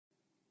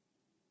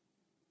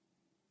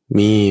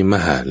มีม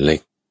หาเล็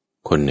ก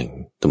คนหนึ่ง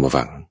ตัม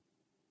ฟัง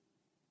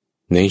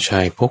ในช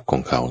ายพกขอ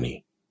งเขานี่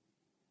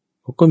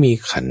เขาก็มี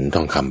ขันท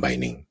องคำใบ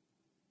หนึ่ง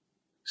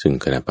ซึ่ง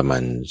ขนาดประมา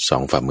ณ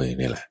2 ฝ่ามือ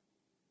นี่แหละ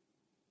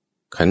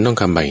ขันทอง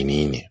คำใบ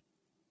นี้เนี่ย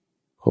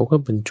เขาก็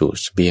บรรจุ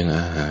เสบียงอ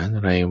าหารอ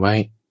ะไรไว้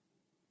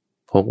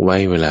พกไว้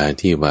เวลา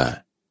ที่ว่า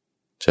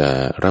จะ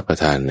รับประ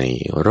ทานใน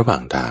ระหว่า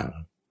งทาง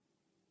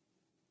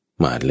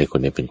มหาเล็กค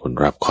นนี้เป็นคน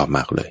รับความม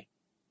ากเลย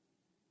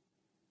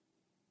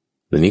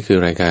และนี่คือ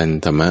รายการ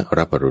ธรรม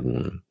รับอรุณ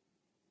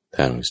ท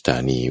างสถา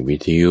นีวิ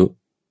ทยุ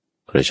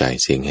กระจาย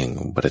เสียงแห่ง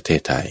ประเท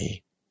ศไทย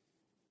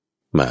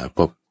มาพ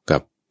บกั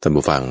บท่าน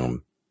ผู้ฟัง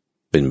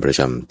เป็นประ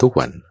จำทุก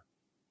วัน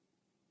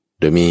โ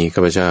ดยมีข้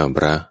าพเจ้าพ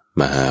ระ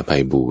มหาไพ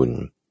บูลย์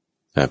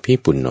อภิ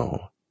ปุณโญ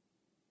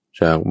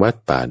จากวัด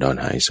ป่าดอน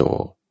หายโศ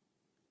ก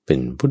เป็น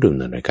ผู้ดำเ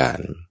นินรายการ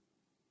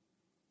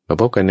มา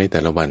พบกันในแต่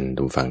ละวันท่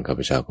านผู้ฟังข้าพ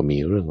เจ้าก็มี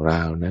เรื่องร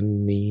าวนั้น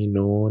นี้โ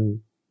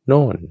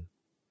น้น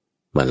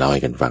มาเล่าใ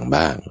ห้กันฟัง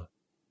บ้าง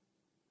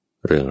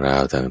เรื่องรา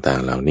วต่า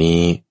งๆเหล่านี้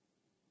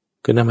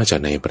ก็นำมาจาก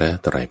ในพระ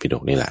ไตรปิฎ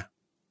กนี่แหละ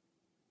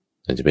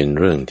อาจจะเป็น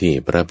เรื่องที่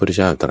พระพุทธเ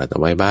จ้าตรัสเอา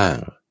ไว้บ้าง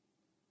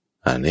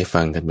อ่านให้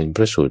ฟังกันเป็นพ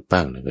ระสูตรบ้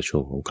างในช่ว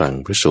งของกลาง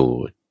พระสู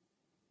ตร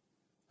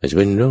อาจจะ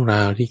เป็นเรื่องร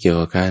าวที่เกี่ยว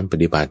กับการป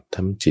ฏิบัติท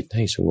ำจิตใ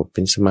ห้สงบเ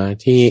ป็นสมา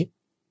ธิ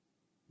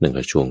หนึ่ง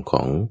ช่วงข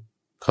อง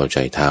เข้าใจ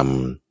ธรรม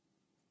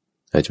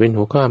อาจจะเป็น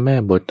หัวข้อแม่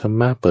บทธรร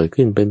มะเปิด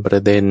ขึ้นเป็นปร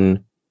ะเด็น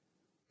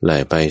ไล่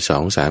ไป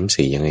2 3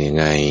 4ยัง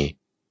ไง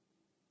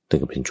ถึง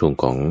ก็เป็นช่วง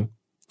ของ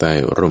ใต้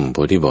ร่มโพ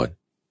ธิบท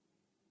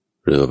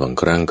หรือบาง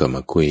ครั้งก็ม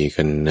าคุย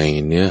กันใน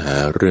เนื้อหา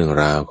เรื่อง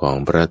ราวของ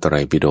พระไตร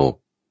ปิฎก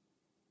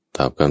ต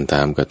อบคำถ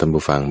ามกับท่าน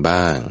ผู้ฟัง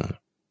บ้าง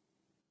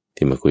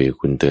ที่มาคุยกับ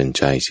คุณเตือนใ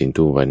จสิน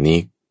ธุวรรณิ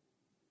ก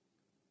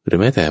หรือ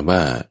แม้แต่ว่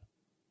า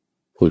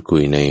พูดคุ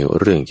ยใน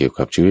เรื่องเกี่ยว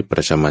กับชีวิตป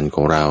ระจำวันข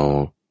องเรา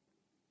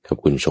กับ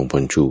คุณทรงพ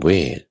ลชูเว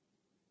ช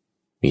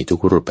มีทุก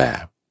รูปแบ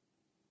บ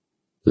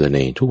และใน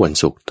ทุกวัน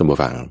ศุกร์ท่านผู้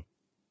ฟัง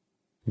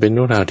เป็นเ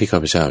รื่องราวที่ข้า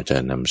พเจ้าจะ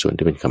นำส่วน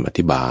ที่เป็นคำอ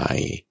ธิบาย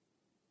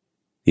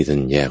ที่ท่า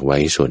นแยกไว้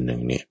ส่วนหนึ่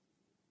งเนี่ย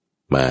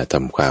มาท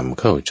ำความ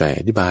เข้าใจ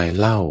อธิบาย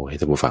เล่าให้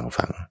ท่านผู้ฟัง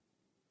ฟัง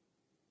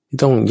ที่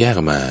ต้องแยกอ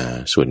อกมา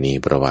ส่วนนี้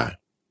เพราะว่า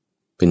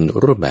เป็น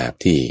รูปแบบ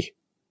ที่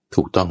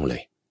ถูกต้องเล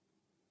ย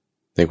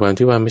ในความ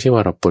ที่ว่าไม่ใช่ว่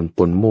าเราป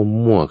น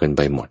มั่วกันไ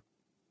ปหมด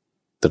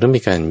แต่ต้องมี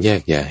การแย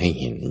กแยะให้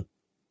เห็น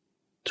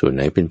ส่วนไห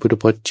นเป็นพุทธ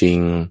พจน์จริง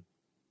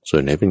ส่ว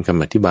นไหนเป็นค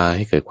ำอธิบายใ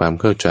ห้เกิดความ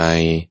เข้าใจ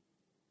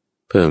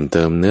เพิ่มเ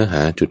ติมเนื้อห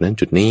าจุดนั้น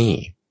จุดนี้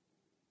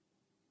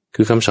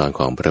คือคำสอนข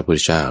องพระพุทธ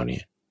เจ้าเนี่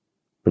ย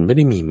มันไม่ไ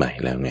ด้มีใหม่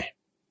แล้วไง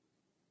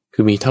คื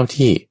อมีเท่า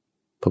ที่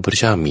พระพุทธ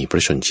เจ้ามีพร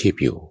ะชนชีพ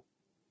อยู่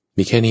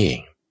มีแค่นี้เอ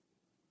ง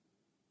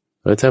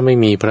แล้วถ้าไม่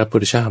มีพระพุท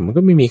ธเจ้ามัน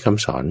ก็ไม่มีค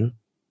ำสอน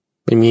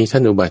ไม่มีท่า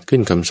นอุบัติขึ้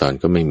นคำสอน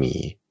ก็ไม่มี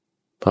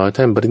พอ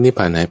ท่านปรินิพพ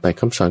านหายไป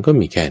คำสอนก็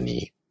มีแค่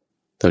นี้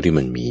เท่าที่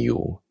มันมีอ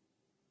ยู่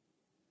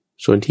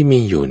ส่วนที่มี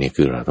อยู่เนี่ย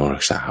คือเราต้องรั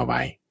กษาไ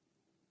ว้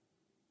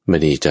ไม่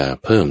ได้จะ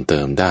เพิ่มเติ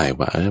มได้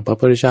ว่าพระ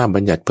พุทธเจ้าบั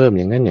ญญัติเพิ่มอ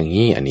ย่างนั้นอย่าง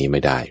นี้อันนี้ไ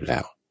ม่ได้อยู่แล้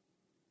ว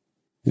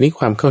นี่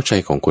ความเข้าใจ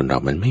ของคนเรา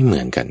มันไม่เหมื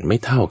อนกันไม่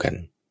เท่ากัน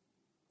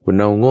คน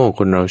เราโง่ค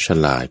นเราฉ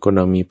ลาดคนเ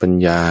รามีปัญ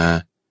ญา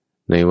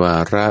ในวา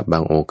ระบา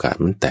งโอกาส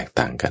มันแตก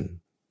ต่างกัน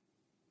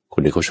ค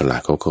นที่เขาฉลา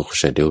ดเขาเข้า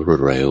ใจได้รว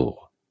ดเร็ว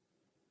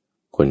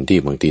คนที่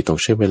บางทีต้อง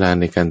ใช้เวลา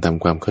ในการท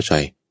ำความเข้าใจ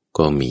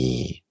ก็มี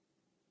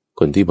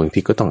คนที่บางที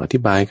ก็ต้องอธิ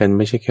บายกันไ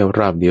ม่ใช่แค่ร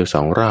อบเดียว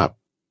2 รอบ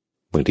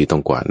บางทีต้อ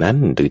งกว่านั้น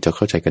หรือจะเ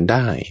ข้าใจกันไ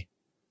ด้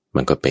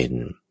มันก็เป็น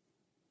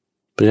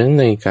เพราะฉะนั้น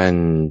ในการ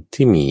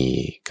ที่มี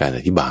การอ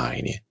ธิบาย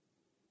เนี่ย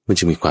มัน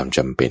จะมีความจ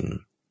ำเป็น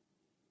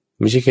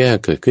ไม่ใช่แค่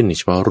เกิดขึ้นในเ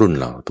ฉพาะรุ่น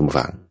เราทุก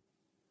ฝั่ง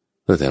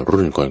ตั้งแต่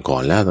รุ่นก่อ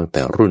นๆแล้วตั้งแ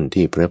ต่รุ่น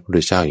ที่พระพุทธ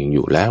เจ้ายังอ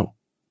ยู่แล้ว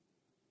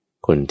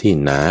คนที่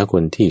หนาค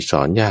นที่ส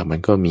อนยากมัน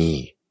ก็มี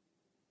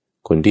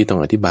คนที่ต้อง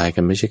อธิบายกั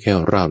นไม่ใช่แค่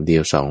รอบเดีย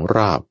ว2 ร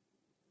อบ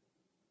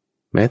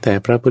แม้แต่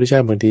พระพุทธเจ้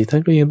าบางทีท่า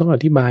นก็ยังต้องอ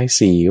ธิบาย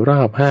4 ร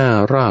อบ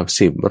5 รอบ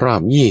10 รอ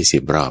บ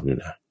20 รอบอยู่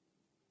นะ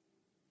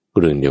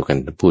เรื่องเดียวกัน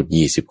พูด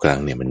20 ครั้ง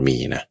เนี่ยมันมี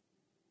นะ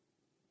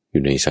อ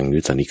ยู่ในสังยุ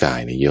ตตนิกาย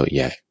เนี่ยเยอะแ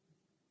ยะ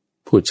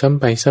พูดซ้ำ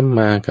ไปซ้ำม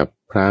ากับ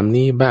พราหมณ์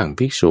นี้บ้าง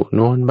ภิกษุโ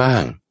น้นบ้า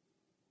ง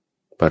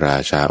พระรา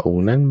ชาอง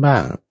ค์นั้นบ้า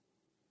ง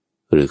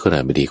หรือขณะ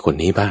บดีคน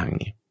นี้บ้าง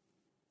เนี่ย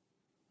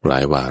หลา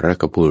ยวาระ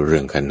ก็พูดเรื่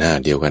องขันธ์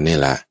5เดียวกันนี่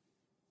แหละ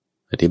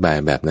อธิบาย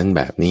แบบนั้นแ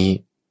บบนี้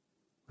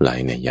หลาย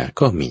นัยยะ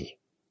ก็มี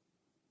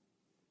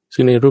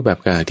ซึ่งในรูปแบบ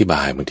การอธิบ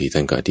ายบางทีท่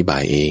านก็อธิบา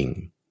ยเอง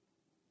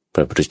พ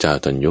ระพุทธเจ้า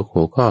ท่านยก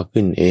หัวข้อ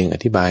ขึ้นเองอ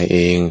ธิบายเอ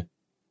ง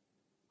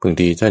บาง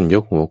ทีท่านย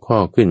กหัวข้อ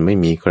ขึ้นไม่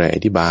มีใครอ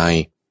ธิบาย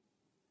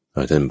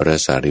ท่านพระ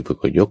สารีบุตร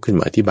ก็ยกขึ้น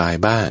มาอธิบาย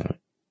บ้าง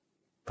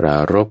ปรา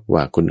รภ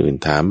ว่าคนอื่น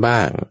ถามบ้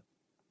าง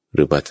ห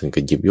รือว่าท่านก็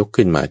หยิบยก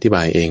ขึ้นมาอธิบ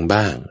ายเอง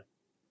บ้าง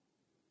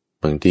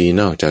บางที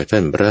นอกจากท่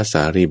านพระส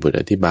ารีบุตร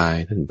อธิบาย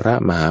ท่านพระ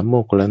มหาโม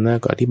คคัลลานะ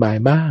ก็อธิบาย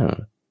บ้าง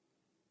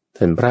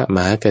ท่านพระม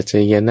หากัจจา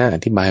ยนะอ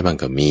ธิบายบ้าง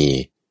ก็มี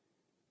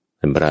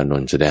ท่านพระอาน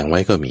นท์แสดงไว้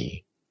ก็มี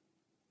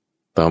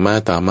ต่อม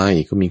า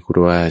อีกก็มีค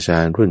รูอาจา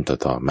รย์รุ่น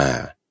ต่อมา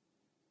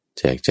แ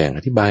จกแจงอ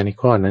ธิบายใน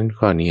ข้อนั้น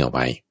ข้อนี้เอาไ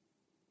ว้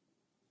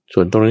ส่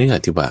วนตรงนี้อ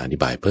ธิบ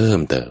ายเพิ่ม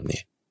เติมเนี่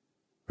ย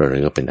เราเรี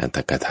ยกว่าเป็นอัตถ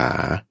กถา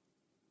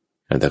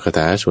อัตถกถ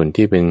าส่วน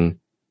ที่เป็น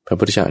พระ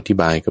พุทธเจ้าอธิ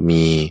บายก็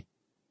มี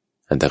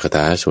อัตถกถ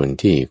าส่วน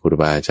ที่ครู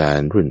บาอาจาร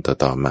ย์รุ่น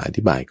ต่อๆมาอ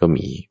ธิบายก็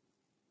มี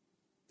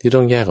ที่ต้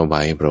องแยกเอาไ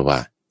ว้เพราะว่า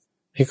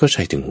ให้เข้าใจ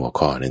ถึงหัว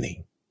ข้อนั่นเอง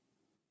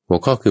หัว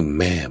ข้อคือ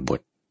แม่บ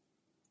ท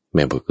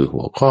คือ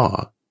หัวข้อ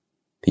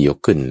ที่ยก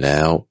ขึ้นแล้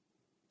ว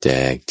แจ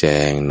กแจ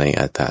งใน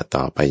อรรถะ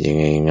ต่อไปยัง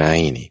ไง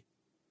นี่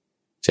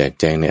แจก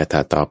แจงในอรรถะ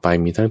ต่อไป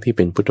มีทั้งที่เ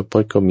ป็นพุทธพ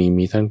จน์ก็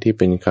มีทั้งที่เ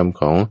ป็นคำ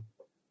ของ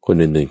คน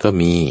อื่นๆก็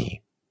มี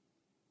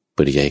เ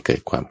พื่อที่จะให้เกิด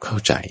ความเข้า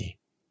ใจ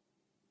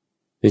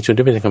ในส่วน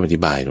ที่เป็นคำอธิ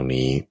บายตรง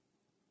นี้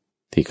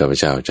ที่ข้าพ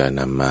เจ้าจะ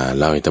นำมา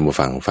เล่าให้ท่านผู้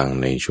ฟัง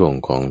ในช่วง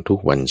ของทุก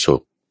วันศุ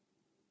กร์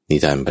นิ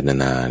ทานพรรณ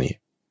นาเนี่ย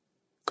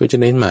ก็จะ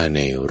เน้นมาใน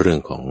เรื่อง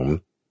ของ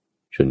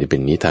ส่วนที่เป็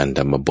นนิทานธ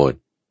รรมบท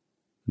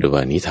หรือว่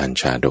านิทาน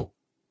ชาดก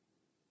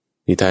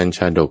นิทานช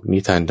าดกนิ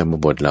ทานธรรม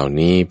บทเหล่า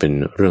นี้เป็น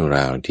เรื่องร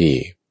าวที่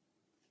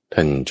ท่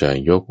านจะ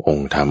ยกอง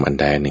ค์ธรรมอัน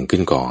ใดหนึ่งขึ้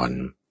นก่อน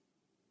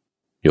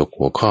ยก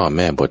หัวข้อแ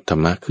ม่บทธร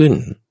รมะขึ้น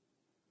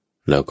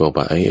แล้วก็บ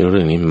อกเ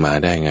รื่องนี้มันมา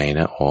ได้ไง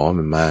นะ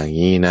มันมาอย่าง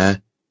นี้นะ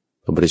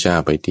พระพุทธเจ้า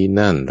ไปที่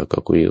นั่นแล้วก็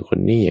คุยกับคน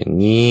นี้อย่าง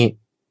นี้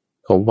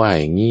เขาว่า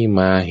อย่างนี้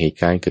มาเหตุ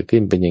การณ์เกิดขึ้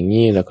นเป็นอย่าง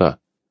นี้แล้วก็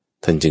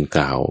ท่านจึงก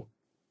ล่าว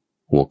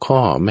หัวข้อ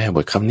แม่บ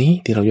ทคำนี้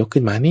ที่เรายก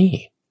ขึ้นมานี่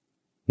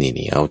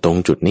เอาตรง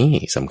จุดนี้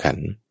สำคัญ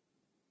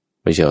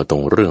ไม่ใช่เอาตร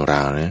งเรื่องร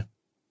าวนะ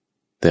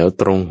แต่เอา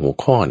ตรงหัว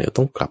ข้อเนี่ย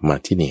ต้องกลับมา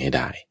ที่นี่ให้ไ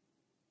ด้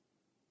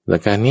หลั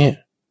กการเนี้ย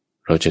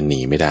เราจะหนี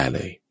ไม่ได้เล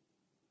ย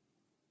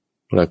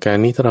หลักการ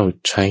นี้ถ้าเรา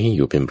ใช้อ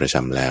ยู่เป็นประจ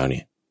ำแล้วเ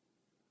นี่ย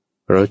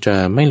เราจะ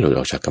ไม่หลุดอ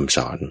อกจากคำส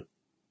อน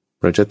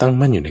เราจะตั้ง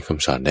มั่นอยู่ในค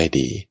ำสอนได้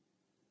ดี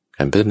ก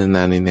ารพัฒน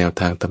าในแนว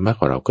ทางธรรมะข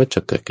องเราก็จะ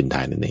เกิดขึ้นไ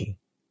ด้นั่นเอง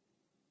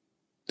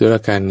ตัวหลั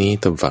กการนี้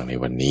ตามฝั่งใน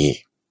วันนี้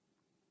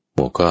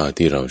หัวข้อ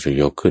ที่เราจะ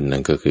ยกขึ้นนั่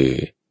นก็คือ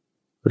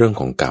เรื่อง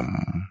ของกร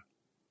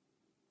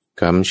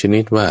รมชนิ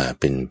ดว่า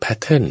เป็นแพท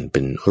เทิร์นเป็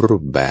นรู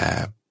ปแบ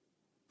บ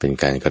เป็น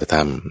การกระท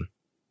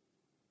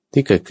ำ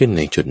ที่เกิดขึ้นใ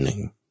นจุดหนึ่ง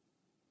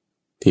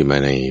ที่มา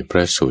ในพร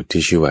ะสูตร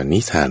ที่ชื่อว่านิ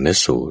ทาน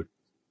สูตร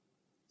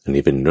อัน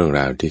นี้เป็นเรื่องร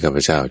าวที่ข้าพ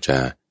เจ้าจะ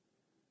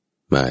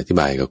มาอธิ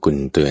บายกับคุณ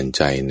เตือนใ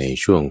จใน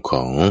ช่วงข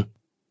อง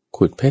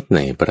ขุดเพชรใน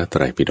พระไต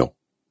รปิฎก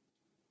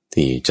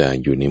ที่จะ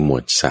อยู่ในหมว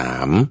ด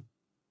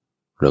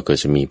3แล้วก็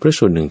จะมีพระ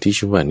สูตรหนึ่งที่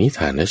ชื่อว่านิท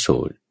านสู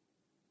ตร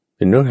เ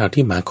ป็นเรื่องราว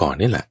ที่มาก่อน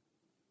นี่แหละ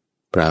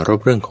ปรารภ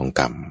เรื่องของ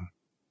กรรม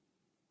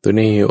ตัวใ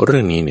นเรื่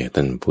องนี้เนี่ยท่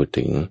านพูด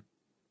ถึง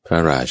พระ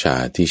ราชา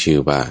ที่ชื่อ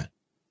ว่า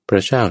พร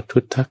ะเจ้าทุ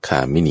ตถคา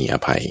มินีอ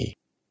ภัย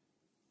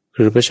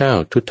คือพระเจ้า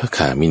ทุตถค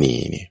ามินี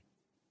เนี่ย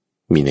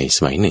มีในส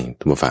มัยหนึ่ง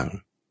ท่านผู้ฟัง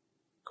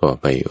ก็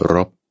ไปร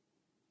บ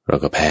แล้ว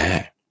ก็แพ้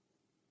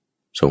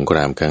สงคร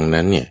ามครั้ง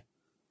นั้นเนี่ย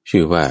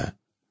ชื่อว่า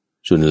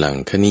จุลลัง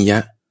คนิยะ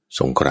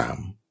สงคราม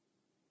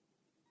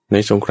ใน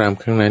สงคราม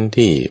ครั้งนั้น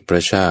ที่พร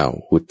ะเจ้า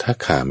อุทธ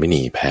คามิ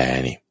นีแพ้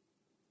นี่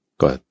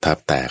ก็ทับ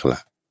แตกละ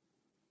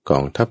กอ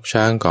งทัพ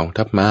ช้างกอง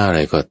ทัพม้าอะไร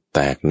ก็แต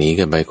กหนี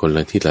กันไปคนล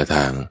ะทิศละท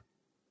าง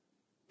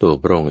ตัว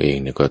พระองค์เอง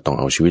เนี่ยก็ต้อง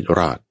เอาชีวิตร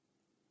อด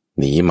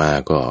หนีมา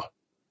ก็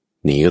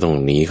ต้อง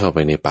หนีเข้าไป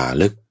ในป่า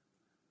ลึก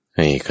ใ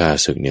ห้ข้า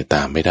ศึกเนี่ยต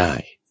ามไม่ได้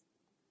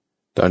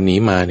ตอนนี้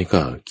มานี่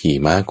ก็ขี่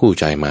ม้าคู่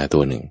ใจมาตั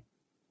วหนึ่ง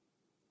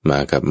มา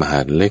กับมหา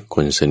ดเล็กค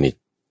นสนิท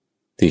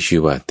ที่ชื่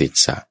อว่าติส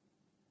สะ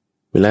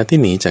เวลาที่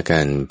หนีจากก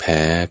ารแพ้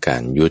กา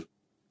รยุทธ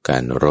กา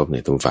รรบใน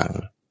ทุกฝั่ง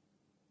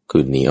คื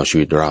อหนีเอาชี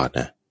วิตรอด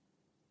นะ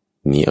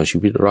หนีเอาชี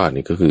วิตรอด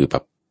นี่ก็คือแบ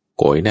บ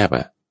โกยแนบอ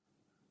ะ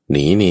ห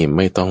นีนี่ไ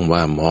ม่ต้องว่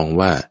ามอง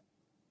ว่า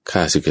ข้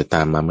าศึกจะต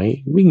ามมาไหม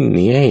วิ่งห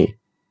นีให้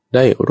ไ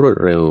ด้รวด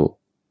เร็ว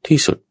ที่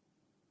สุด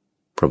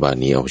เพราะว่า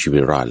หนีเอาชีวิ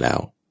ตรอดแล้ว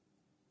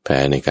แพ้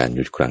ในการ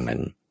ยุทธครั้งนั้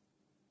น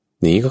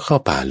หนีก็เข้า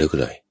ป่าลึก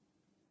เลย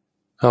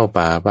เข้า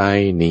ป่าไป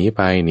หนีไ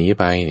ปเ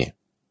นี่ย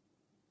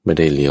ไม่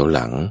ได้เลี้ยวห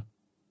ลัง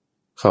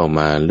เข้าม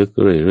าลึก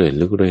เรื่อยๆ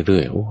ลึกเรื่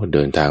อยๆเ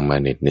ดินทางมา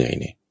เหน็ดเหนื่อย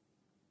เนี่ย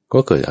ก็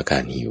เกิดอากา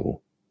รหิว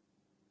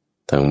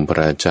ทั้งพร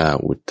ะเจ้า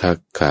อุทธ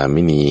คา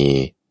มินี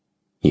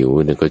หิว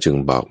เนี่ยก็จึง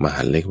บอกมห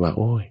าดเล็กว่า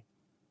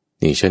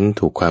นี่ฉัน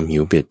ถูกความหิ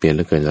วเบียดเบียนเห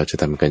ลือเกินเราจะ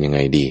ทำกันยังไง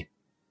ดี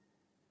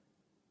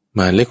ม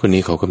หาดเล็กคน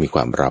นี้เขาก็มีคว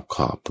ามรอบค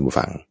อบท่านผู้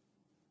ฟัง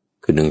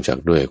คือเนื่องจาก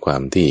ด้วยควา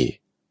มที่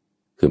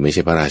คือไม่ใ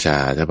ช่พระราชา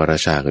ถ้าพระรา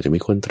ชาก็จะมี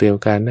คนเตรียม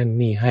การนั่น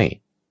นี่ให้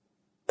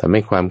ทำใ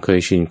ห้ความเคย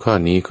ชินข้อ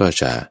นี้ก็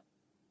จะ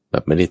แบ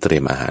บไม่ได้เตรี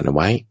ยมอาหารเอาไ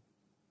ว้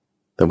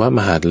แต่ว่าม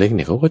หาดเล็กเ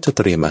นี่ยเขาก็จะเ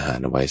ตรียมอาหาร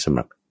เอาไว้สำห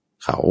รับ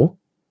เขา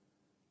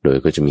โดย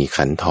ก็จะมี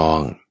ขันทอง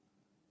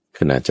ข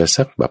นาดจะ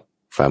สักแบบ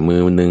ฝ่ามื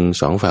อ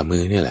1-2ฝ่ามื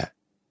อนี่แหละ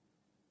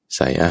ใ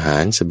ส่อาหา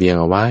รเสบียง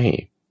เอาไว้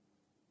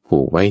ผู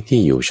กไว้ที่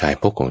อยู่ชาย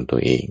พกของตัว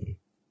เอง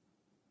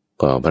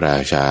ก็พระรา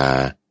ชา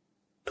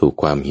ถูก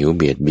ความหิวเ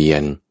บียดเบีย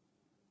น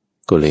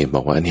ก็เลยบ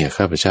อกว่าเนี่ย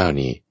ข้าพเจ้า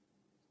นี่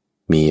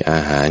มีอา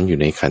หารอยู่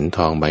ในขันท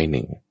องใบห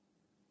นึ่ง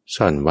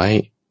ซ่อนไว้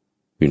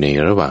อยู่ใน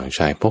ระหว่างช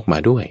ายพกมา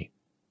ด้วย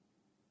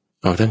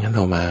เอาทั้งนั้นเ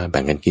รามาแ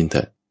บ่งกันกินเถ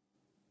อะ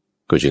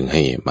ก็จึงใ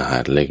ห้มหา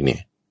ดเล็กเนี่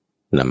ย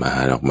นำอาห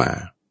ารออกมา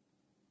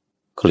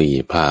คลี่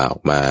ผ้าออ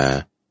กมา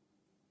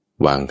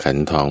วางขัน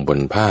ทองบน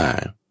ผ้า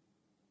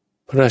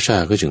พระราชา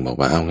ก็จึงบอก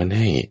ว่าเอางั้น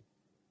ให้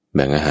แ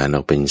บ่งอาหารอ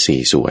อกเป็น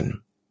4 ส่วน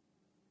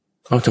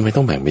ทำไมต้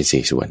องแบ่งเป็น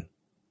4 ส่วน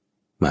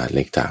มหาดเ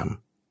ล็กถาม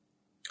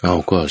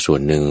ก็ส่ว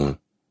นหนึ่ง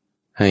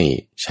ให้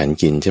ฉัน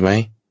กินใช่ไหม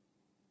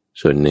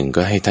ส่วนหนึ่ง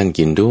ก็ให้ท่าน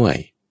กินด้วย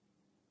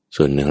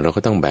ส่วนหนึ่งเรา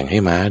ก็ต้องแบ่งให้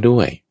ม้าด้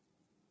วย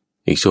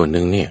อีกส่วนห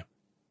นึ่งเนี่ย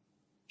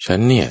ฉัน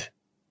เนี่ย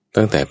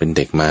ตั้งแต่เป็นเ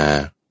ด็กมา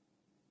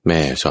แม่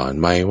สอน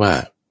ไว้ว่า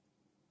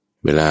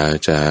เวลา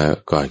จะ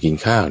ก่อนกิน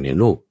ข้าวเนี่ย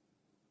ลูก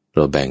เร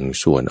าแบ่ง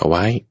ส่วนเอาไ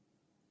ว้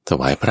ถ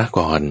วายพระ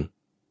ก่อน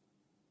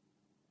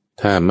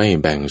ถ้าไม่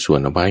แบ่งส่วน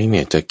เอาไว้เ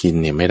นี่ยจะกิน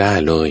เนี่ยไม่ได้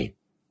เลย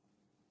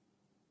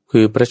คื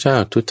อพระเจ้า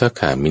ทุตต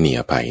คามินี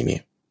อภัยเนี่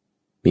ย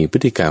มีพฤ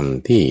ติกรรม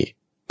ที่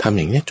ทำอ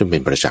ย่างนี้จนเป็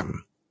นประจ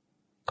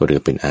ำก็เรีย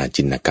กเป็นอา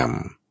จินกรรม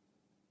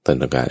ต้น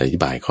ต้องการอธิ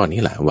บายข้อ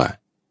นี้แหละว่า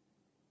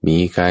มี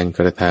การก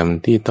ระท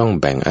ำที่ต้อง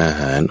แบ่งอา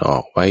หารออ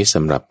กไว้ส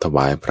ำหรับถว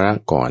ายพระ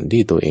ก่อน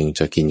ที่ตัวเอง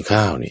จะกิน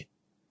ข้าวเนี่ย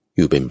อ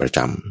ยู่เป็นประจ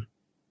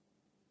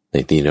ำใน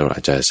ที่เราอา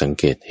จจะสัง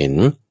เกตเห็น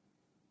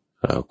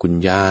คุณ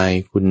ยาย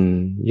คุณ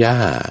ย่า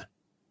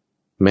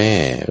แม่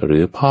หรื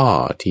อพ่อ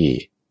ที่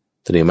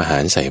เตรียมอาหา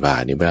รใส่บา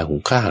ตรในเวลาหุ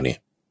งข้าวเนี่ย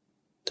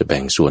จะแบ่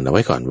งส่วนเอาไ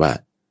ว้ก่อนว่า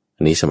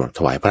อันนี้สำหรับถ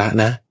วายพระ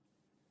นะ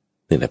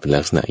นี่แหละเป็น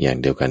ลักษณะอย่าง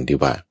เดียวกันที่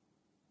ว่า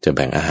จะแ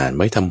บ่งอาหารไ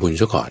ว้ทำบุญ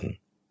ซะก่อน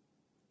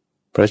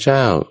พระเจ้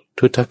า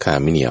ทุตตคา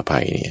มินีอภั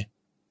ยเนี่ย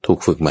ถูก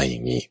ฝึกมาอย่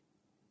างนี้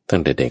ตั้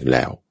งแต่เด็กแ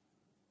ล้ว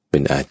เป็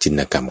นอาจิ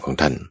นกรรมของ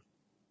ท่าน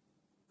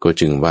ก็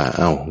จึงว่า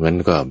งั้น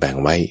ก็แบ่ง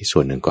ไว้ส่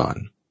วนหนึ่งก่อน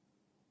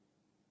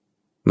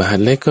มหา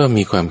เล็กก็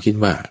มีความคิด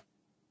ว่า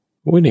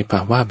ในภ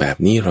าวะแบบ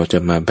นี้เราจะ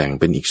มาแบ่ง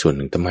เป็นอีกส่วนห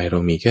นึ่งทำไมเรา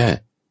มีแค่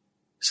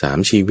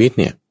3ชีวิต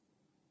เนี่ย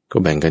ก็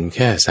แบ่งกันแ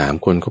ค่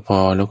3คนก็พอ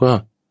แล้วก็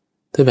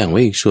ถ้าแบ่งไ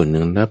ว้อีกส่วนห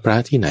นึ่งแล้วพระ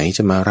ที่ไหนจ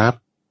ะมารับ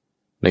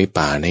ใน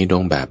ป่าในด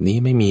งแบบนี้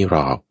ไม่มีหร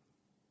อก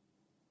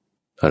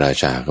พระรา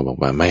ชาก็บอก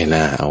ว่าไม่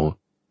น่าเอา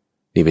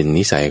นี่เป็น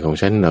นิสัยของ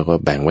ฉันเราก็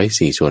แบ่งไว้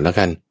4ส่วนแล้ว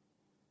กัน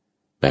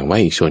แบ่งไว้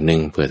อีกส่วนหนึ่ง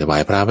เพื่อถวา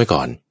ยพระไว้ก่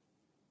อน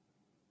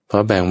พอ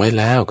แบ่งไว้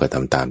แล้วก็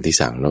ตามที่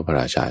สั่งแล้วพระ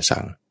ราชา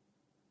สั่ง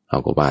เอา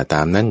ก็ว่าต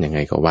ามนั้นยังไง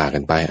ก็ว่ากั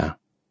นไป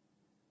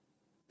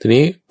ที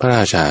นี้พระร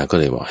าชาก็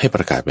เลยบอกให้ป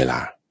ระกาศเวลา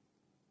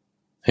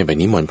ให้ไป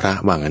นิมนต์พระ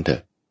ว่างั้นเถอ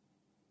ะ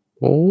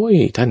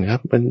ท่านครั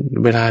บ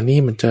เวลานี้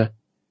มันจะ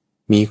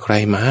มีใคร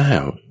มา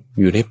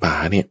อยู่ในป่า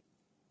เนี่ย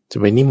จะ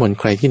ไปนิมนต์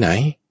ใครที่ไหน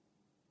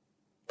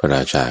พระร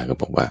าชาก็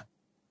บอกว่า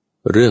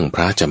เรื่องพ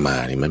ระจะมา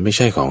เนี่ยมันไม่ใ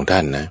ช่ของท่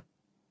านนะ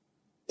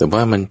แต่ว่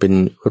ามันเป็น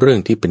เรื่อง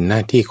ที่เป็นหน้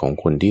าที่ของ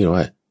คนที่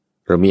ว่า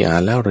เรามีอา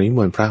แล้วเรานิ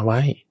มนต์พระไ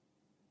ว้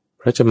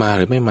พระจะมาห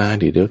รือไม่มา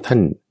เดี๋ยวท่าน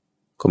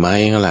ก็มา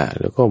เองแหละ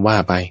แล้วก็ว่า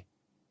ไป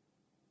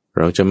เ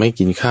ราจะไม่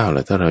กินข้าวแ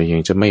ล้วถ้าเรายั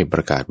งจะไม่ป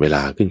ระกาศเวล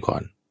าขึ้นก่อ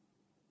น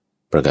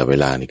ประกาศเว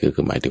ลานี่คื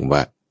อหมายถึงว่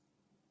า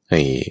ใ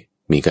ห้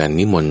มีการ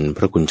นิมนต์พ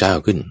ระคุณเจ้า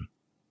ขึ้น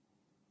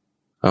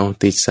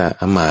ติสสะ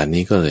อมาตย์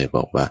นี้ก็เลยบ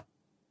อกว่า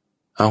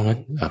งั้น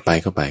ไป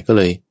ก็ไปก็เ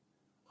ลย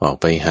ออก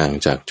ไปห่าง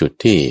จากจุด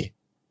ที่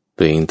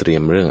ตัวเองเตรีย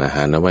มเรื่องอาห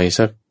ารเอาไว้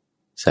สัก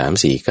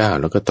3-4 ก้าว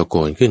แล้วก็ตะโก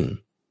นขึ้น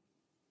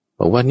บ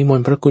อกว่านิมน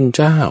ต์พระคุณ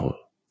เจ้า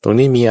ตรง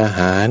นี้มีอาห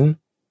าร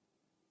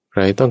ใค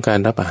รต้องการ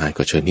รับอาหาร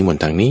ก็เชิญนิมน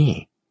ต์ทางนี้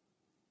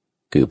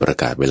คือประ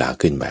กาศเวลา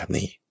ขึ้นแบบ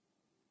นี้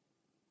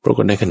ปราก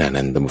ฏในขณะ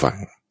นั้นตามฟัง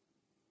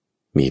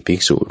มีภิก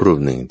ษุรูป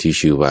หนึ่งที่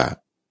ชื่อว่า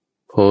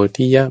โพ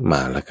ธิยม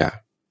าลกะ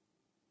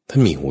ท่า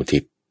นมีหูทิ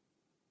พย์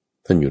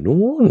ท่านอยู่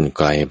นู้นไ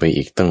กลไป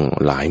อีกตั้ง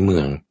หลายเมื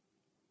อง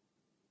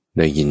ไ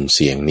ด้ยินเ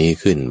สียงนี้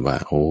ขึ้นว่า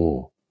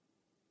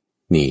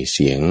นี่เ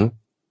สียง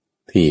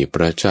ที่พ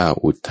ระเจ้า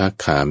อุทธัค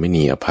คามิ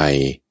นีอภัย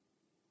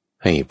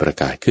ให้ประ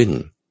กาศขึ้น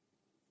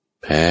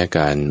แพ้ก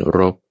ารร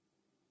บ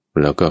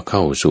แล้วก็เข้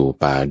าสู่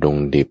ป่าดง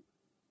ดิบ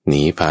ห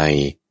นีภัย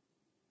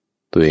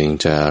ตัวเอง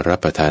จะรับ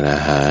ประทานอา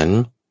หาร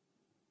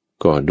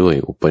ก็ด้วย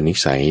อุปนิ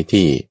สัย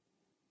ที่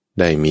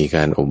ได้มีก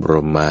ารอบร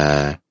มมา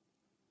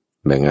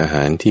แบ่งอาห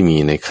ารที่มี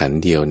ในขัน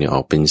เดียวเนี่ยอ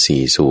อกเป็น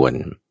4ส่วน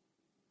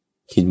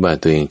คิดว่า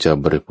ตัวเองจะ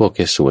บริโภคแ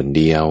ค่ส่วน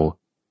เดียว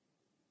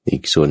อี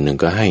กส่วนหนึ่ง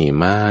ก็ให้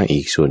ม้าอี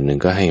กส่วนหนึ่ง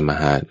ก็ให้ม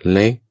หาดเ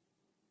ล็ก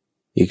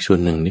อีกส่วน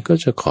หนึ่งนี่ก็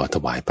จะขอถ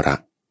วายพระ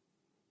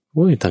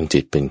ทางจิ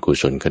ตเป็นกุ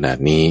ศลขนาด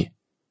นี้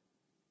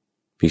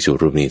ภิกษุ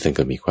รูปนี้ท่าน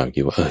ก็มีความคิ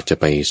ดว่าจะ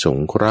ไปสง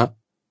เคราะห์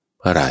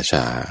พระราช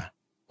า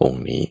อง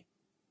ค์นี้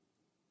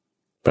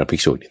พระภิ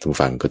กษุที่ทุก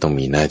ฝั่งก็ต้อง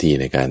มีหน้าที่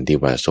ในการที่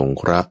ว่าสงเ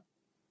คราะห์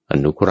อ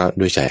นุเคราะห์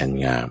ด้วยใจอัน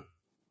งาม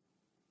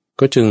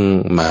ก็จึง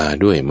มา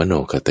ด้วยมโน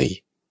คติ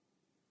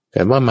แ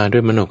ต่ว่ามาด้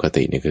วยมโนค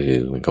ตินี่ก็คื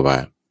อเหมือนกับว่า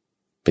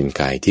เป็น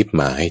กายทิพย์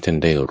มาให้ท่าน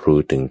ได้รู้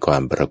ถึงควา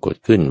มปรากฏ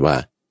ขึ้นว่า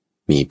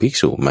มีภิก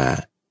ษุมา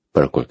ป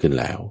รากฏขึ้น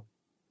แล้ว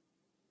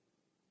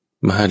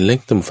มหาเล็ก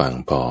ตำฝั่ง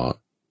พอ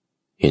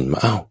เห็นว่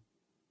า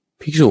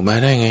ภิกษุมา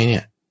ได้ไงเนี่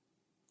ย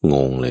ง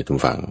งเลยต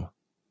ำฝั่ง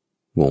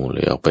งงเล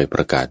ยออกไปป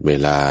ระกาศเว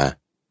ลา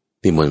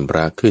นิมนต์พร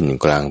ะขึ้น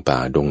กลางป่า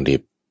ดงดิ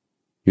บ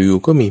อยู่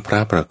ๆก็มีพระ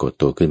ปรากฏ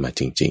ตัวขึ้นมา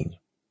จริง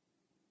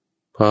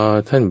ๆพอ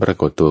ท่านปรา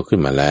กฏตัวขึ้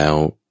นมาแล้ว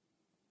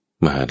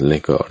มหาเล็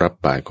กก็รับ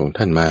บาตรของ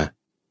ท่านมา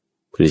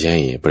เพื่อให้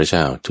พระเจ้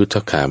าทุตต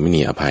คามิ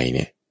นีอภัยเ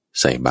นี่ย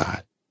ใส่บา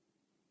ตร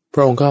พร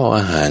ะองค์ก็เอา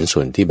อาหารส่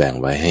วนที่แบ่ง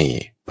ไว้ให้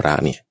พระ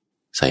เนี่ย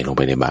ใส่ลงไ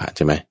ปในบาตรใ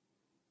ช่ไหม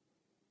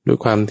ด้วย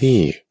ความที่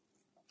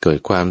เกิด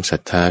ความศรั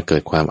ทธาเกิ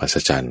ดความอัศ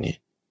จรรย์เนี่ย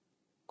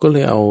ก็เล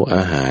ยเอาอ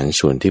าหาร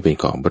ส่วนที่เป็น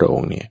ของพระอ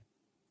งค์เนี่ย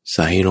ใ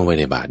ส่ลงไป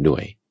ในบาตรด้ว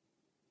ย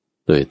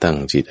โดยตั้ง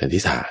จิตอธิ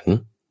ษฐาน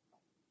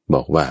บ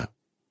อกว่า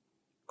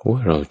โอ้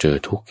เราเจอ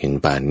ทุกข์เห็น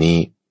ป่านนี้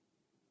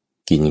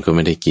กินก็ไ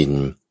ม่ได้กิน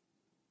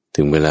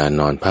ถึงเวลา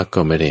นอนพัก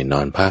ก็ไม่ได้น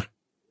อนพัก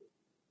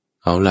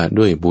เอาละ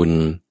ด้วยบุญ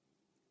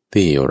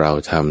ที่เรา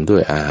ทำด้ว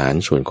ยอาหาร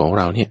ส่วนของเ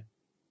ราเนี่ย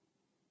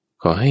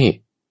ขอให้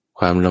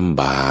ความล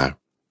ำบาก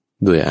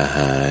ด้วยอาห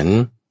าร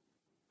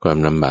ความ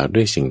ลำบากด้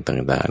วยสิ่ง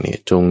ต่างๆเนี่ย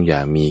จงอย่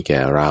ามีแก่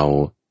เรา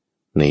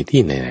ใน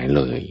ที่ไหนๆเ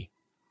ลย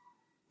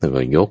แล้ว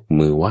ก็ยก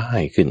มือไหว้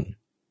ขึ้น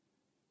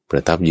ปร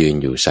ะทับยืน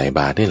อยู่ใส่บ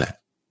าตรนี่แหละ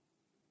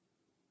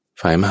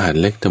ฝ่ายมหาด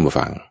เล็กท่านผู้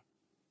ฟัง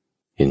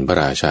เห็นพระ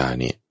ราชา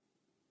เนี่ย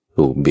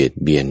ถูกเบียด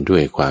เบียนด้ว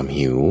ยความ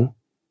หิว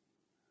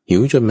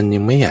จนมันยั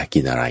งไม่อยากกิ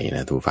นอะไรน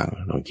ะท่านผู้ฟัง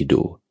ลองคิด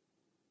ดู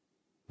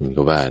มัน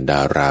ก็ว่าดา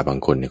ราบาง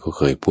คนเนี่ยเขา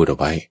เคยพูดเอา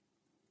ไว้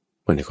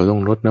วันนี้เขาต้อ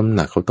งลดน้ำห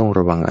นักเขาต้องร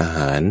ะวังอาห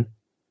าร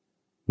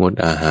งด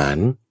อาหาร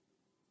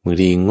บาง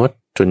ทีงด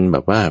จนแบ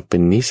บว่าเป็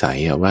นนิสัย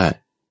อะว่า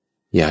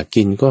อยาก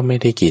กินก็ไม่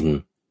ได้กิน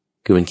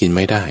คือมันกินไ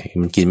ม่ได้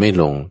มันกินไม่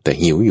ลงแต่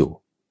หิวอยู่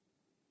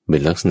เป็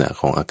นลักษณะ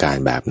ของอาการ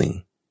แบบหนึ่ง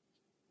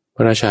พ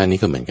ระราชานี้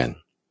ก็เหมือนกัน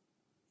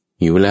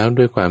หิวแล้ว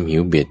ด้วยความหิ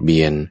วเบียดเบี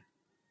ยน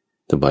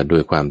แต่ว่าด้ว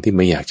ยความที่ไ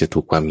ม่อยากจะถู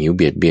กความหิวเ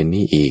บียดเบียน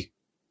นี่อีก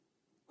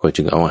ก็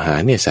จึงเอาอาหาร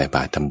เนี่ยใส่บ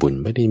าตรทำบุญ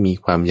ไม่ได้มี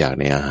ความอยาก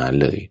ในอาหาร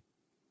เลย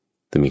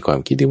แต่มีความ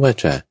คิดที่ว่า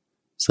จะ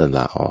สล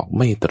ะออกไ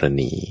ม่ตระห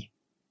นี่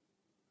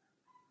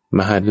ม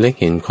หาดเล็ก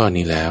เห็นข้อ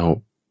นี้แล้ว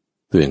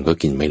ตัวเองก็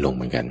กินไม่ลงเ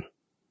หมือนกัน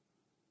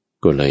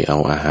ก็เลยเอา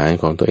อาหาร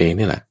ของตัวเอง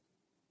นี่แหละ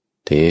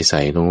เทใ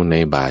ส่ลงใน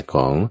บาตรข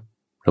อง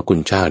พระคุณ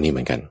เจ้านี่เห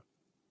มือนกัน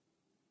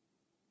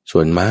ส่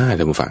วนม้า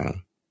ท่านผู้ฟัง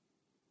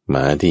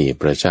ม้าที่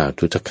พระเจ้า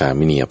ทุตคา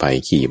มินีไป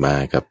ขี่มา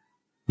กับ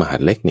มหาด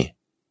เล็กเนี่ย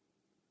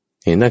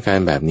เห็นอาการ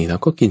แบบนี้แล้ว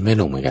ก็กินไม่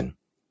ลงเหมือนกัน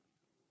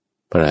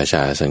พระราช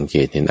าสังเก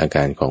ตเห็นอาก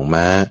ารของ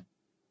ม้า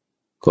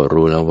ก็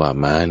รู้แล้วว่า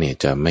ม้าเนี่ย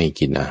จะไม่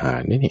กินอาหา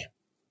รเนี่ย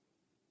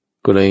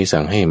ก็เลย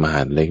สั่งให้มห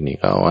าดเล็กนี่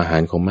ก็เอาอาหา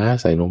รของม้า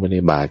ใส่ลงไปใน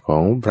บาตรขอ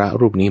งพระ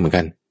รูปนี้เหมือน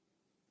กัน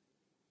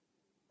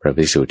พระ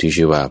ภิกษุที่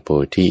ชื่อว่าโพ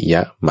ธิย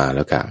ะมาล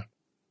กะ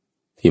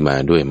ที่มา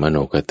ด้วยมโน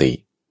คติ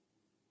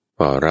พ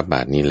อรับบ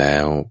าตรนี้แล้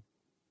ว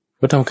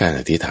ก็ต้องการ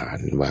อธิษฐาน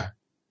ว่า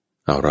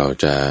เรา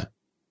จะ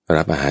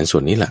รับอาหารส่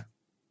วนนี้ล่ะ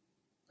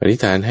อธิ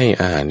ษฐานให้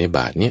อาหารในบ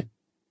าตรเนี่ย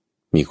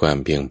มีความ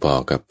เพียงพอ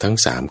กับทั้ง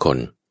3คน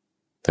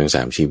ทั้ง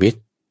3ชีวิต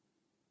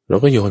เรา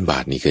ก็โยนบา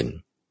ตรนี้ขึ้น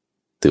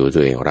ถือตั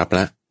วเองรับล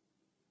ะ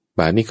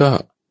บาตรนี้ก็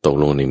ตก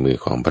ลงในมือ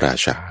ของพระรา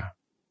ชา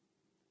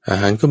อา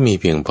หารก็มี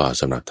เพียงพอ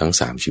สำหรับทั้ง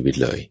3ชีวิต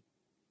เลย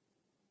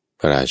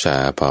พระราชา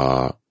พอ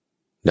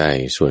ได้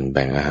ส่วนแ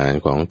บ่งอาหาร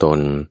ของตน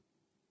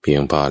เพีย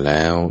งพอแ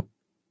ล้ว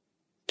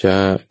จะ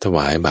ถว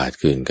ายบาตร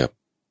คืนกับ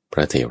พร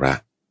ะเถระ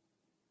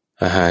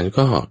อาหาร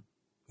ก็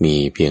มี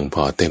เพียงพ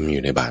อเต็มอ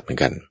ยู่ในบาตรเหมือน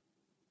กัน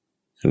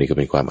อันนี้ก็เ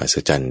ป็นความอัศ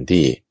จรรย์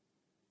ที่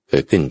เกิ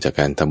ดขึ้นจาก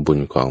การทำบุญ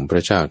ของพร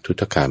ะเจ้าทุ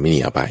ตคามินี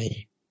ไป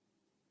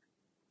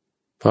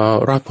พอ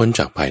รอดพ้นจ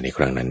ากภัยในค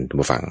รั้งนั้นท่าน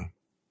ผู้ฟัง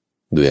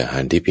ด้วยอาหา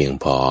รที่เพียง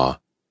พอ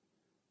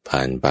ผ่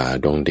านป่า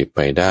ดงดิบไป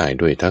ได้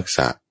ด้วยทักษ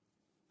ะ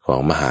ของ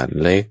มหาด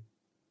เล็ก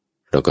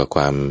แล้วก็ค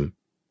วาม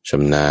ช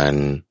ำนาญ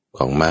ข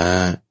องม้า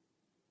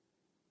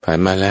ผ่าน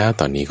มาแล้ว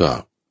ตอนนี้ก็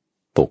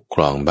ปกค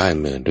รองบ้าน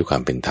เมืองด้วยควา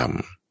มเป็นธรรม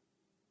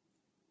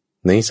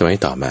ในสมัย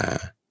ต่อมา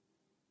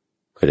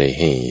ก็ได้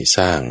ให้ส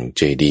ร้างเ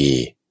จดี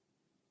ย์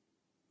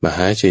มห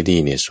าเจดี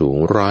ย์เนี่ยสูง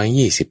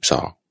120 ศ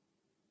อก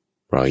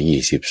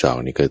120 ศอก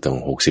นี่ก็ต้อง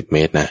60 เม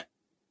ตรนะ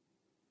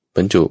บ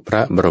รรจุพร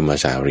ะบรม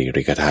สารี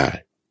ริกธาตุ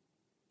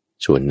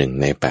ส่วนหนึ่ง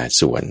ใน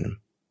8ส่วน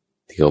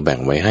ที่เขาแบ่ง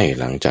ไว้ให้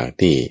หลังจาก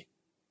ที่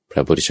พร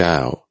ะพุทธเจ้า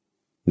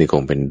นี่ค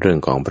งเป็นเรื่อง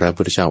ของพระ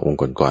พุทธเจ้าองค์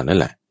ก่อนๆนั่น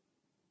แหละ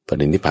ป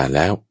รินิพพานแ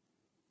ล้ว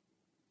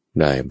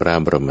ได้พระ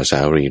บรมสา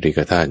รีริก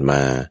ธาตุม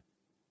า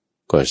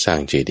ก็สร้าง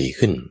เจดีย์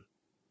ขึ้น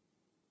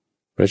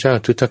พระเจ้า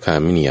ทุตคา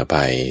มินีไป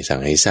สั่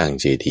งให้สร้าง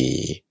เจดี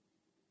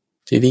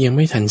ย์ยังไ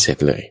ม่ทันเสร็จ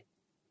เลย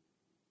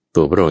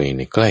ตัวพระองค์เอง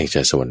ใกล้จ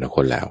ะสวรรค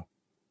ตแล้ว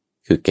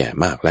คือแก่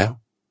มากแล้ว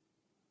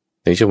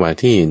ในจังหวะ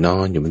ที่นอ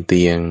นอยู่บนเ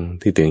ตียง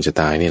ที่เตียงจะ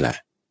ตายนี่แหละ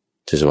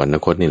จะสวรร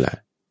คตนี่แหละ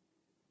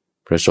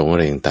พระสงฆ์อะไ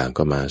รต่างๆ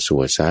ก็มาส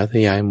วดสาธ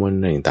ยายมนต์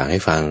อะไรต่างๆให้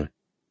ฟัง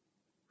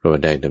เพราะ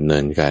ได้ดำเนิ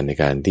นการใน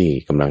การที่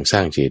กำลังสร้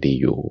างเจดีย์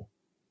อยู่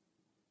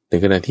ใน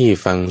ขณะที่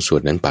ฟังสว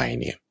ดนั้นไป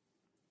เนี่ย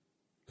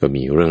ก็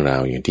มีเรื่องรา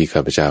วอย่างที่ข้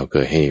าพเจ้าเค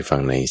ยให้ฟั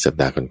งในสัป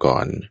ดาห์ก่อ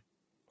น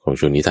ๆของ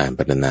ช่วงนิทานป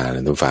รรถนาแล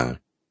ะทุกฟัง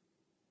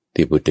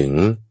ที่พูดถึง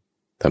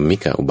ธรรมิ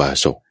กะอุบา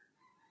สก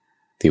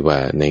ที่ว่า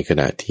ในข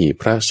ณะที่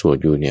พระสวด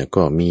อยู่เนี่ย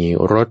ก็มี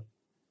รถ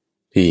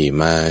ที่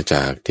มาจ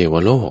ากเทว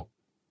โลก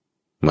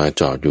มา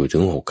จอดอยู่ถึ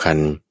ง6 คัน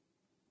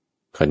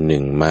ห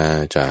นึ่งมา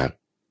จาก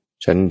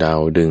ชั้นดาว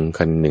ดึง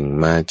คันหนึ่ง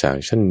มาจาก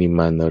ชั้นนิม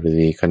านร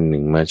ดีคันห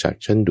นึ่งมาจาก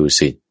ชั้นดุ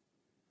สิต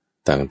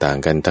ต่าง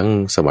ๆกันทั้ง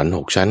สวรรค์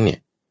6 ชั้นเนี่ย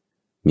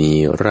มี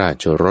รา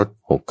ชรถ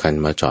6 คัน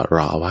มาจอดร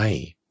อเอาไว้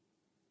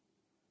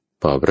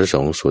พอพระส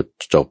งฆ์สวด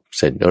จบเ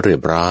สร็จเรีย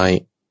บร้อย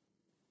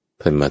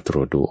ท่านมาตร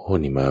วจดูโอ้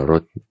นี่มาร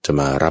ถจะ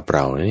มารับเร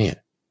านะเนี่ย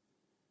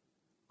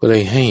ก็เล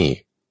ยให้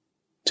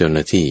เจ้าห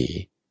น้าที่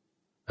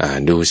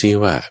ดูซิ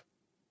ว่า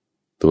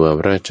ตัว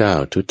พระเจ้า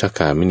ทุตค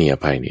ามินี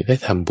ภัยนี่ได้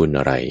ทำบุญ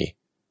อะไร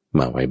ม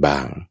าไว้บ้า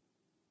ง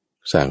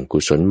สร้างกุ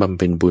ศลบำเ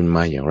พ็ญบุญม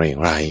าอย่าง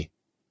ไร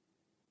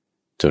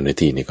เจ้าหน้า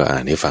ที่นี่ก็อ่า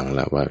นให้ฟังแ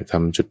ล้วว่าท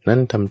ำจุดนั้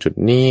นทำจุด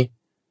นี้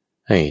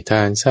ให้ท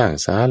านสร้าง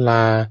ศาล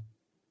า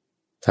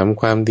ทำ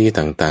ความดี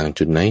ต่างๆ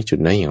จุดไหน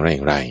อย่าง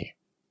ไร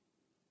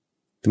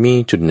มี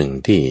จุดหนึ่ง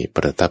ที่ป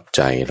ระทับใ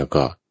จแล้ว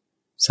ก็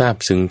ซาบ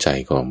ซึ้งใจ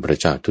ของพระ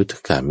เจ้าทุต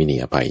กามินี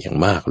อภัยอย่าง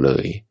มากเล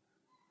ย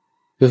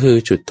ก็คือ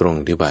จุดตรง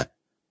ที่ว่า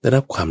ได้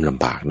รับความล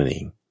ำบากนั่นเอ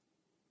ง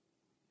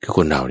คือค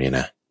นเราเนี่ย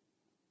นะ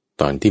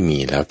ตอนที่มี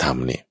แล้วท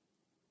ำเนี่ย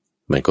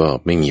มันก็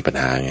ไม่มีปัญ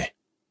หาไง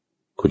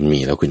คุณมี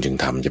แล้วคุณจึง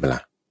ทำใช่ไหมล่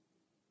ะ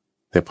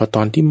แต่พอต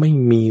อนที่ไม่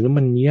มีแล้ว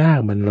มันยาก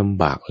มันล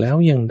ำบากแล้ว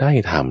ยังได้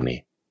ทำเนี่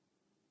ย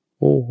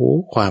โอ้โห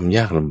ความย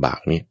ากลำบาก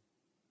เนี่ย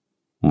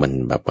มัน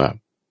แบบว่า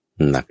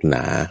หนักหน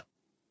า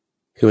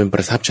คือมันป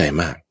ระทับใจ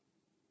มาก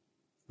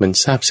มัน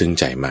ซาบซึ้ง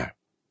ใจมาก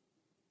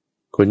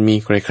คนมี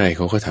ใครๆเ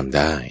ขาก็ทำไ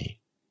ด้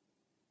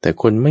แต่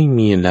คนไม่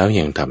มีแล้ว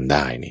ยังทำไ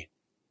ด้นี่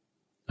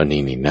อัน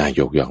นี้นี่น่า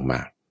ยกย่องม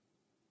าก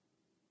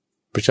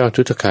พระเจ้า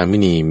ทุตคามิ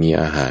นีมี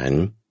อาหาร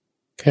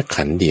แค่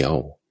ขันเดียว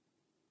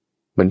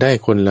มันได้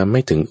คนละไ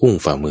ม่ถึงอุ้ง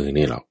ฝ่ามือ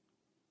นี่หรอก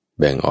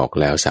แบ่งออก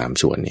แล้ว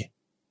3 ส่วนนี่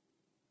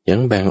ยัง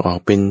แบ่งออก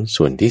เป็น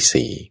ส่วน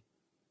ที่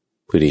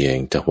4เพื่อที่จะ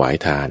ถวาย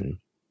ทาน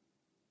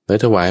แล้ว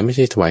ถวายไม่ใ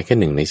ช่ถวายแค่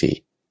1 ใน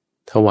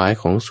 4ถวาย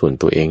ของส่วน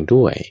ตัวเอง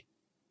ด้วย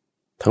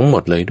ทั้งหม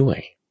ดเลยด้วย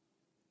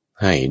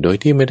ให้โดย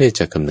ที่ไม่ได้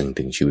จะคำนึง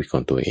ถึงชีวิตขอ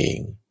งตัวเอง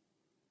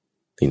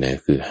ที่นั่น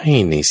คือให้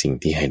ในสิ่ง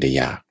ที่ให้ได้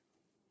ยาก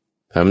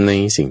ทำใน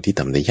สิ่งที่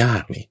ทำได้ยา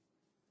กนี่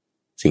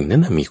สิ่งนั้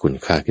นมีคุณ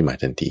ค่าขึ้นมา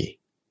ทันที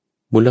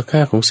มูลค่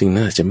าของสิ่ง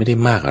นั้นอาจจะไม่ได้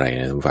มากอะไร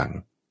นะท่านฟัง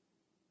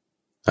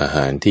อาห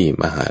ารที่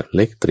มหาเ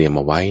ล็กเตรียมม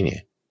าไว้เนี่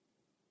ย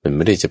มันไ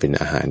ม่ได้จะเป็น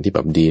อาหารที่แบ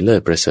บดีเลิ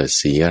ศประเสริฐ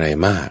สีอะไร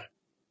มาก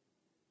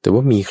แต่ว่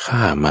ามีค่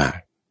ามาก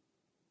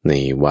ใน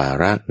วา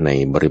ระใน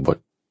บริบท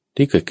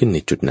ที่เกิดขึ้นใน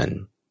จุดนั้น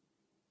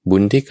บุ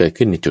ญที่เกิด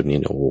ขึ้นในจุดนี้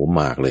โอ้โห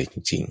มากเลยจ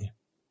ริง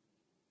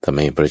ๆทำใ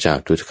ห้พระเจ้า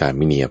ทุตคา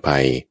มินีอภั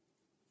ย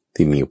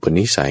ที่มีอุป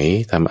นิสัย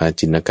ทำอา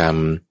จินกรรม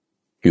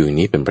อยู่อย่าง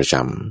นี้เป็นประจ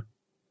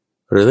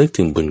ำระลึก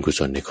ถึงบุญกุศ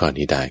ลในข้อ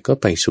นี้ได้ก็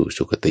ไปสู่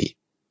สุคติ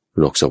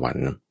โลกสวรร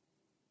ค์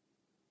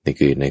นี่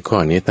คือในข้อ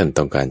นี้ท่าน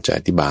ต้องการจะอ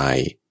ธิบาย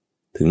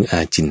ถึงอา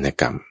จิน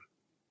กรรม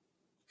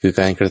คือ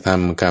การกระท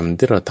ำกรรม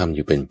ที่เราทำอ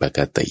ยู่เป็นปก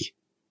ติ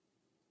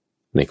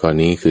ในข้อ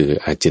นี้คือ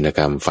อาจินก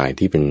รรมฝ่าย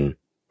ที่เป็น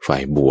ฝ่า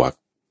ยบวก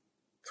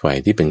ฝ่าย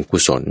ที่เป็นกุ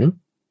ศล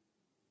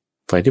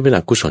ฝ่ายที่เป็นอ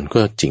กุศล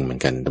ก็จริงเหมือ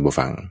นกันท่านผู้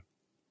ฟัง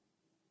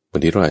บา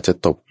งทีเราอาจจะ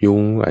ตบยุ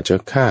งอาจจะ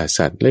ฆ่า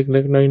สัตว์เล็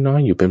กๆน้อย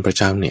ๆอยู่เป็นประ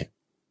จำเนี่ย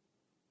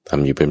ท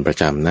ำอยู่เป็นประ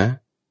จำนะ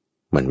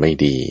มันไม่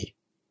ดี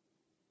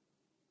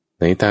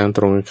ในทางต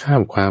รงข้า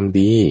มความ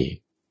ดี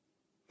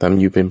ทำ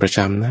อยู่เป็นประจ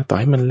ำนะต่อ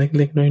ให้มันเ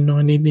ล็กๆน้อ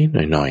ยๆนิด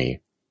ๆหน่อย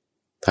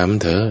ๆท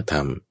ำเถอะท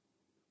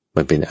ำ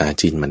มันเป็นอา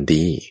จินมัน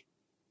ดี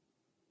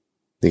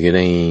นี่คือใ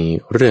น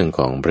เรื่องข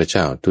องพระเ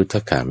จ้าทุต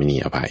คามินี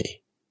อภัย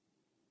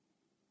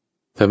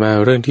แต่มา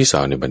เรื่องที่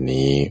2ในบัด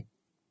นี้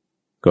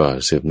ก็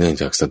สืบเนื่อง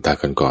จากสัปดาห์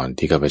ก่อนๆ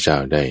ที่ข้าพเจ้า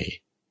ได้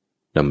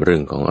นำเรื่อ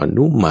งของอ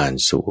นุมาน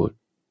สูตร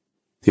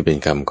ที่เป็น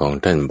คำของ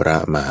ท่านพระ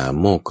มหา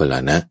โมคคัลล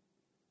านะ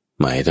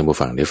หมายท่านผู้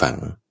ฟังได้ฟัง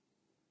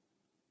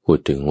พูด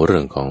ถึงเรื่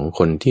องของค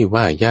นที่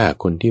ว่ายาก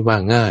คนที่ว่า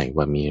ง่าย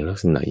ว่ามีลัก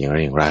ษณะอย่าง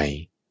ไร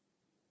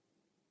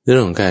เรื่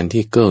องของการ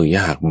ที่เก้อย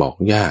ากบอก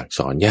ยากส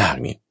อนยาก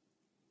เนี่ย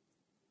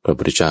พระ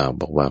พุทธเจ้า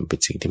บอกว่าเป็น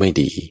สิ่งที่ไม่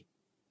ดี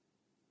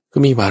ก็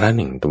มีวาระห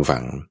นึ่งท่านฟั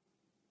ง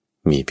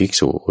มีภิก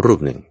ษุรูป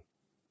หนึ่ง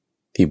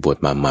ที่บวช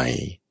มาใหม่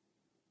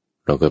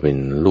เราก็เป็น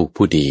ลูก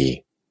ผู้ดี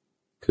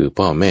คือ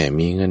พ่อแม่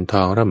มีเงินท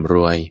องร่ำร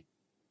วย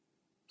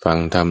ฟัง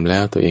ธรรมแล้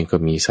วตัวเองก็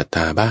มีศรัทธ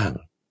าบ้าง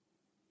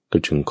ก็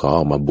จึงขออ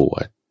อกมาบว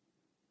ช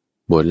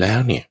แล้ว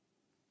เนี่ย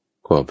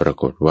ก็ปรา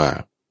กฏว่า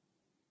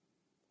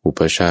อุป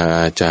ชฌาย์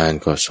อาจารย์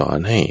ก็สอน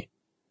ให้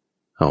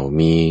เอา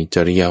มีจ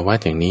ริยวัต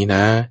รอย่างนี้น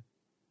ะ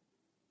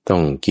ต้อ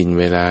งกิน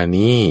เวลา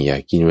นี้อย่า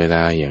กินเวล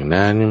าอย่าง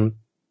นั้น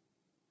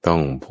ต้อ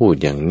งพูด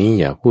อย่างนี้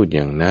อย่าพูดอ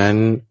ย่างนั้น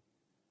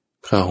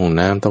เข้าห้อง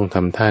น้ำต้องท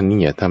ำท่านี้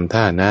อย่าทำ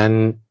ท่านั้น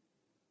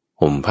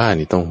ห่มผ้า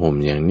นี่ต้องห่ม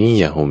อย่างนี้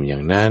อย่าห่มอย่า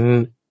งนั้น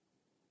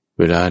เ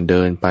วลาเ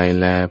ดินไป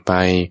แลไป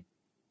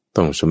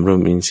ต้องสำรว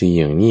มอินทรีย์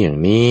อย่าง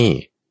นี้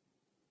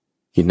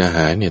กินอาห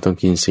ารเนี่ยต้อง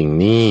กินสิ่ง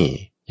นี้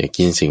อย่า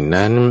กินสิ่ง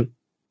นั้น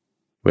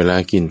เวลา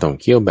กินต้อง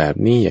เคี้ยวแบบ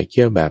นี้อย่าเ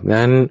คี้ยวแบบ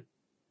นั้น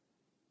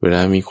เวล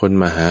ามีคน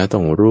มาหาต้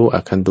องรู้อ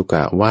คันตุก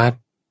ะวัด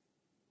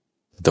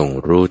ต้อง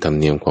รู้ธรรม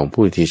เนียมของ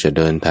ผู้ที่จะเ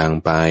ดินทาง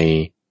ไป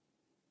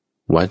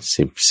วัด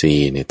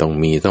14เนี่ยต้อง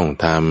มีต้อง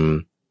ท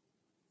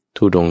ำ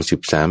ธุดงค์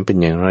13เป็น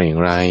อย่าง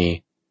ไร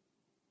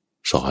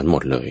สอนหม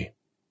ดเลย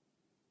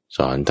ส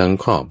อนทั้ง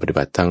ข้อปฏิ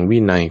บัติทางวิ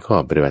นัยข้อ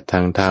ปฏิบัติท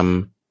างธรรม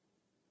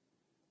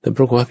แต่ป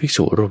รากฏว่าภิก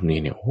ษุรูปนี้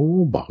เนี่ย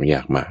บอกย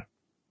ากมาก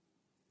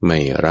ไม่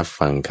รับ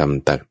ฟังค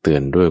ำตักเตือ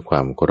นด้วยคว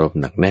ามเคารพ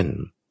หนักแน่น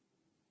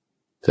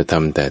จะท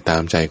ำแต่ตา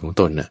มใจของ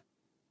ตนน่ะ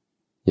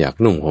อยาก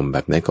นุ่งห่มแบ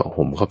บไหนก็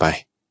ห่มเข้าไป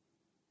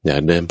อยาก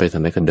เดินไปทา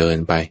งไหนก็เดิน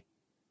ไป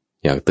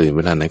อยากตื่นเว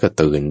ลาไหนก็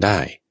ตื่นได้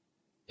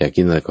อยาก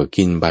กินอะไรก็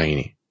กินไป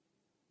นี่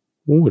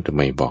ทำไ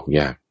มบอก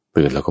ยาก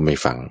ตื่นแล้วก็ไม่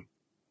ฟัง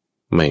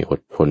ไม่อ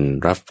ดทน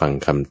รับฟัง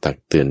คำตัก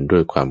เตือนด้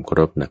วยความเคา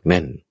รพหนักแ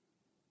น่น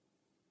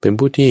เป็น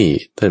ผู้ที่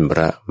ท่านพ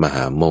ระมห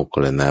าโมคคั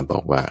ลลานะบอ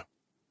กว่า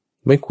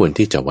ไม่ควร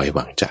ที่จะไว้ว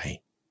างใจ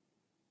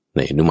ใน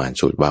อนุมาน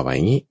สูตรว่าไว้อ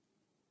ย่างนี้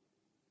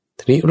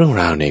ทีนี้เรื่อง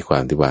ราวในควา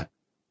มที่ว่า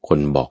คน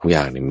บอกย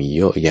ากเนี่ยมีเ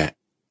ยอะแยะ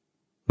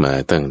มา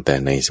ตั้งแต่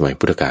ในสมัย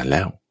พุทธกาลแ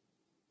ล้ว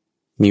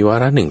มีวา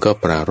ระหนึ่งก็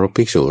ปรารภ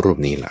ภิกษุรูป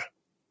นี้ล่ะ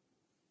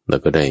แล้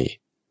วก็ได้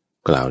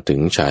กล่าวถึง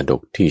ชาด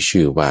กที่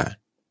ชื่อว่า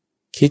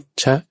คิช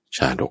ชะช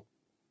าดก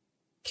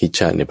คิชช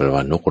ะเนี่ยแปล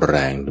ว่านกแร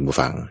งท่านผู้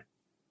ฟัง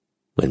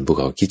เหมือนภูเ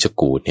ขาคิช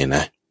กูฏเนี่ยน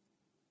ะ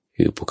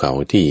คือภูเขา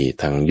ที่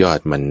ทางยอด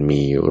มัน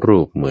มีรู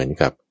ปเหมือน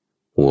กับ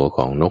หัวข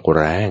องนก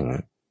แร้ง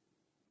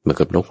เหมือน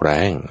กับนกแ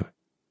ร้ง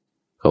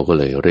เขาก็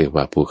เลยเรียก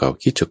ว่าภูเขา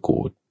คิชกู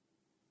ฏ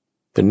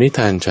เป็นนิท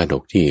านชาด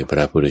กที่พร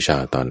ะพุทธเจ้า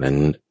ตอนนั้น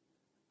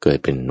เกิด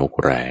เป็นนก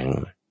แร้ง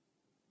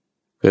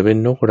เกิดเป็น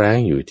นกแร้ง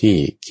อยู่ที่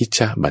คิชช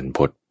ะบรรพ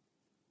ต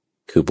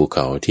คือภูเข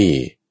าที่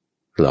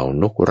เหล่า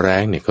นกแร้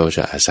งเนี่ยเขาจ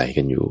ะอาศัย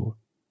กันอยู่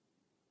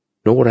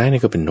นกแร้งเนี่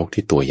ยก็เป็นนก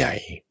ที่ตัวใหญ่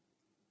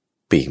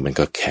ปีกมัน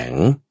ก็แข็ง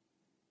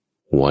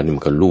หัวนี่มั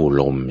นก็ลู่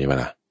ลมใช่ไหม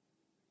ล่ะ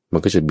มัน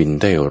ก็จะบิน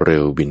ได้เร็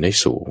วบินได้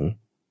สูง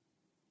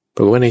เพ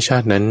ราะว่าในชา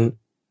ตินั้น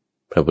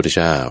พระพุทธเ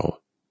จ้า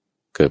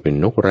เกิดเป็น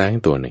นกแร้ง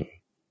ตัวหนึ่ง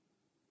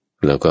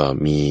แล้วก็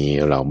มี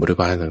เหล่าบริ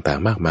วารต่าง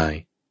ๆมากมาย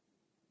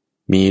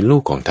มีลู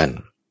กของท่าน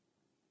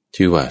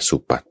ชื่อว่าสุ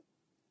ปัต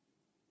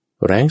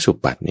แร้งสุ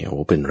ปัตเนี่ยโอ้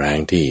เป็นแร้ง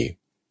ที่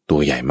ตัว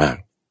ใหญ่มาก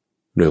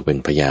โดยเป็น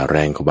พญาแ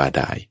ร้งก็บาไ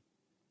ด้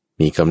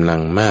มีกำลั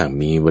งมาก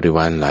มีบริว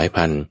ารหลาย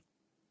พัน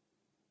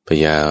พ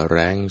ญาแ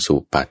ร้งสุ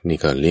ปัตนี่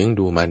ก็เลี้ยง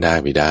ดูมารดา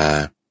บิดา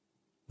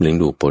เลี้ยง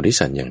ดูโพธิ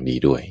สัตว์อย่างดี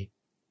ด้วย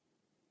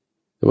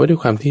แต่ว่าด้วย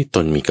ความที่ต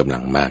นมีกำลั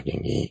งมากอย่า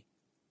งนี้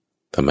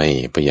ทำให้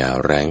พญา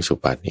แร้งสุ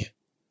ปัตเนี่ย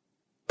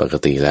ปก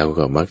ติแล้ว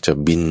ก็มักจะ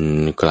บิน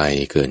ไกล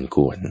เกินค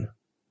วร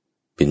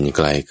บินไ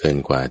กลเกิน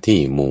กว่าที่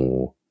หมู่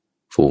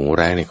ฝูงแ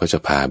ร้งเนี่ยเขาจะ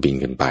พาบิน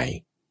กันไป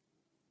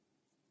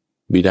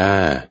บิดา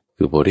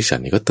คือโพธิสัต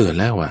ว์นี่ก็เตือน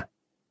แล้วว่า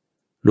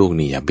ลูก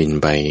นี่อย่าบิน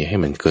ไปให้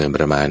มันเกินป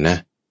ระมาณนะ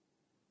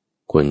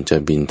ควรจะ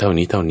บินเท่า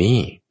นี้เท่านี้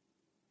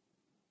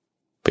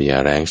พญา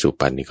แร้งสุ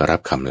ปัตนี่ก็รั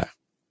บคำละ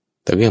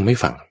แต่ก็ยังไม่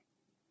ฟัง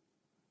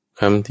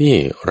คำที่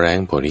แร้ง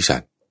โพธิสั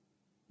ตว์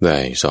ได้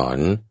สอน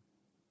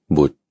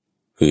บุตร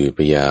คือพ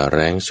ญาแ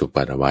ร้งสุ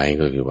ปัตเอาไว้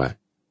ก็คือว่า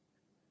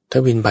ถ้า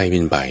บินไป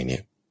เนี่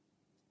ย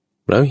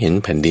แล้วเห็น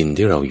แผ่นดิน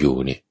ที่เราอยู่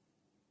เนี่ย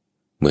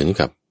เหมือน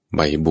กับใ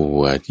บบั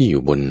วที่อ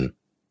ยู่บน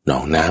หนอ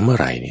งน้ำเมื่อ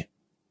ไหร่เนี่ย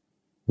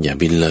อย่า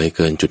บินเลยเ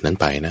กินจุดนั้น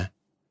ไปนะ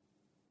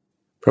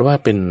เพราะว่า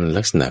เป็น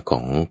ลักษณะขอ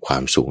งควา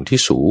มสูงที่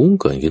สูง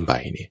เกินขึ้นไป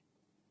เนี่ย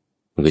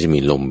มันก็จะมี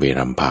ลมเบ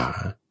รัมภา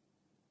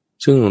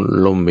ซึ่ง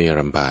ลมเบ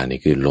รัมภาเนี่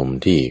ยคือลม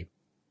ที่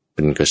เ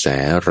ป็นกระแส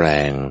แร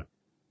ง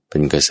เป็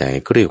นกระแส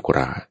เกรี้ยวกร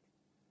าด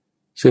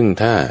ซึ่ง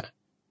ถ้า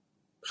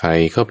ใคร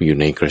เข้าไปอยู่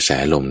ในกระแส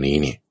ลมนี้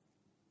เนี่ย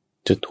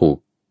จะถูก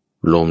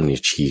ลมเนี่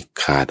ยฉีก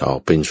ขาดออก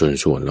เป็น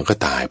ส่วนๆแล้วก็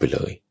ตายไปเล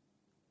ย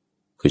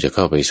คือจะเ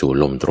ข้าไปสู่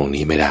ลมตรง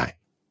นี้ไม่ได้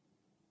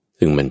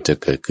ซึ่งมันจะ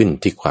เกิดขึ้น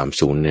ที่ความ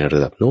สูงในระ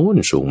ดับโน้น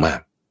สูงมา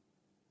ก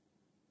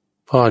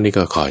พ่อนี่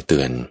ก็คอยเตื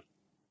อน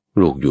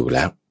ลูกอยู่แ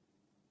ล้ว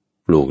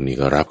ลูกนี่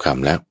ก็รับค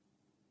ำแล้ว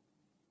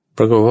ป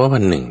รากฏว่าวั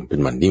นหนึ่งเป็น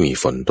วันที่มี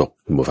ฝนตก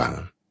บ่ฟัง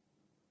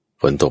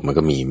ฝนตกมัน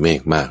ก็มีเม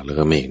ฆมากแล้ว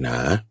ก็เมฆหนา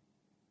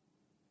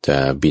จะ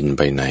บินไ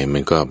ปไหนมั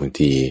นก็บาง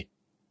ที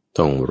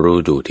ต้องรู้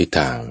ดูทิศท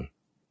าง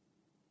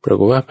ปรา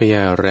กฏว่าพญ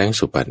าแร้ง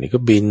สุปัตนี่ก็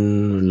บิน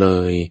เล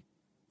ย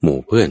หมู่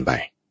เพื่อนไป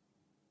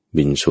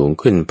บินสูง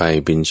ขึ้นไป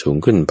บินสูง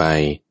ขึ้นไป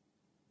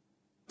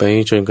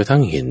จนกระทั่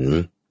งเห็น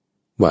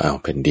ว่า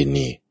แผ่นดิน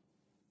นี่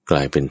กล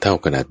ายเป็นเท่า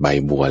ขนาดใบ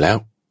บัวแล้ว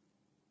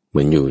เห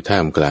มือนอยู่ท่า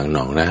มกลางหน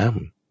องน้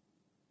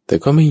ำแต่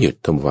ก็ไม่หยุด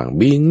ทำฝั่ง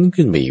บิน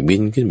ขึ้นไปอีกบิ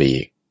นขึ้นไป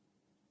อีก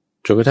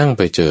จนกระทั่งไ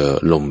ปเจอ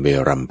ลมเบ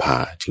รัมภา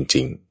จ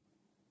ริง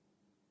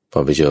ๆพอ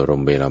ไปเจอล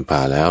มเบรัมภา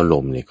แล้วล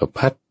มนี่ก็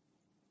พัด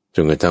จ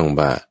นกระทั่ง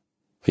ว่า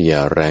พญา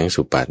แร้ง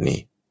สุปัตนี่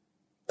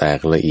แตก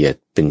ละเอียด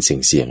เป็นเ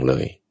สียงๆเล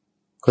ย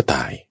ก็ต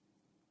าย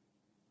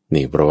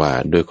นี่เพราะว่า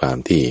ด้วยความ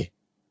ที่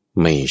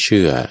ไม่เ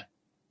ชื่อ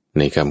ใ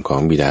นคำขอ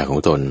งบิดาของ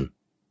ตน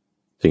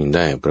จึงไ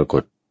ด้ปราก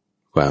ฏ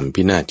ความ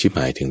พินาศชิบห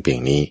ายถึงเพียง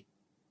นี้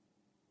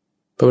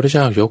พระพุทธเ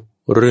จ้ายก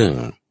เรื่อง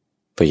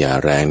พญา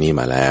แร้งนี้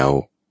มาแล้ว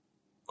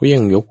ก็ยั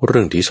งยกเ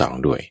รื่องที่สอง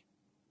ด้วย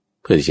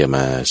เพื่อที่จะม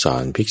าสอ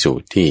นภิกษุ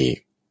ที่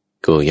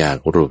โกยาก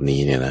รูป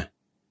นี้เนี่ยนะ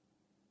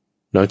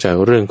นอกจาก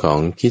เรื่องของ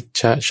คิช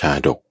ชะชา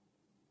ดก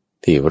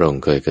ที่พระอง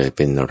ค์เคยเกิดเ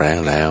ป็นแร้ง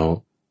แล้ว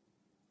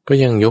ก็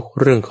ยังยก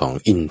เรื่องของ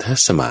อินท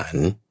สมาน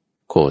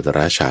โคตร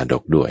ชาด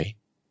กด้วย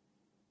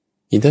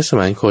อินทสม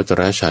านโคต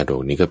รชาด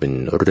กนี้ก็เป็น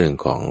เรื่อง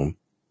ของ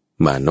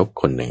มานพ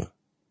คนหนึ่ง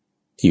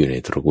ที่อยู่ใน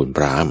ตระกูลพ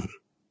ราหมณ์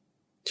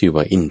ชื่อ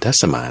ว่าอินท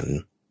สมาน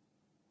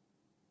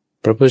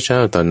พระพุทธเจ้า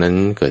ตอนนั้น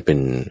เกิดเป็น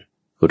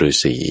ฤา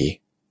ษี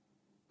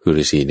คือ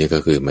ฤาษีนี่ก็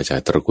คือมาจาก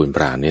ตระกูลพ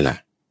ราหมณ์นี่แหละ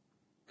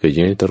คืออ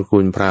ยู่ในตระกู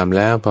ลพราหมณ์แ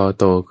ล้วพอ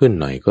โตขึ้น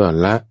หน่อยก็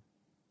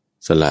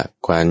สละ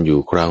ความอยู่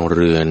ครองเ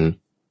รือน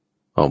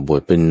ออกบว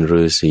ชเป็นฤ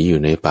าษีอ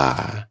ยู่ในป่า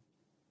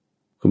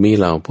ก็มี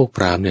เราพวกพ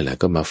ราหมณ์เนี่ยแหละ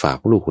ก็มาฝาก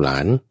ลูกหลา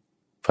น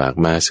ฝาก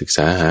มาศึกษ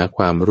าหาค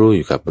วามรู้อ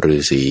ยู่กับฤา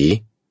ษี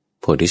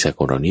โพธิสัตว์ข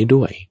องเรานี้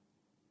ด้วย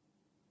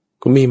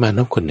ก็มีมาน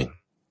พคนหนึ่ง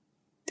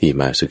ที่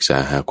มาศึกษา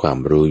หาความ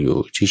รู้อยู่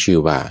ที่ชื่อ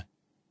ว่า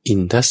อิ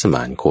นทสม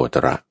านโคต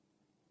ระ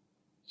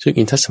ซึ่ง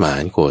อินทสมา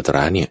นโคตร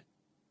ะเนี่ย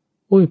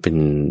อุ้ยเป็น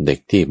เด็ก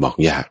ที่บอก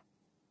ยาก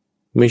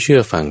ไม่เชื่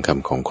อฟังค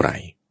ำของใคร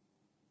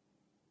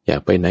อยา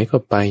กไปไหนก็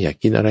ไปอยาก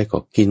กินอะไรก็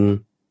กิน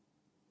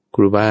ค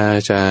รูบาอ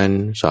าจารย์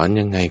สอน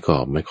ยังไงก็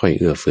ไม่ค่อยเ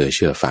อื้อเฟื้อเ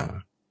ชื่อฟัง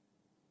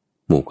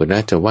หมู่คณะ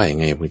จะว่ายัง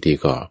ไงบางที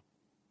ก็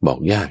บอก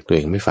ยากตัวเอ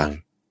งไม่ฟัง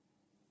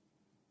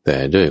แต่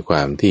ด้วยคว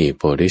ามที่โ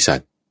พธิสัต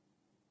ว์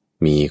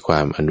มีควา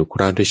มอนุเค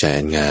ราะห์ด้วยใจ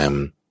อันงาม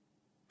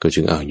ก็จึ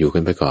งอยู่กั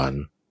นไปก่อน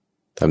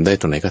ทำได้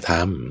ตรงไหนก็ท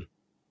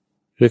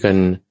ำด้วยกัน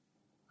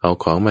เอา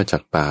ของมาจา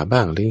กป่าบ้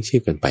างเลี้ยงชี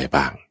พกันไป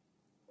บ้าง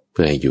เ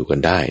พื่อให้อยู่กัน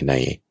ได้ใน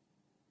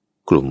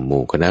กลุ่มห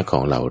มู่คณะขอ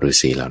งเหล่าฤา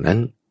ษีเหล่านั้น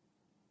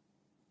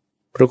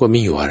ปรากฏมี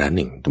อยู่วาระห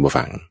นึ่งท่านผู้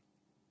ฟัง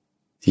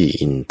ที่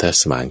อินท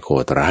สมานโค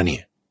ตระเนี่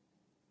ย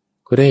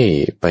ก็ได้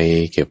ไป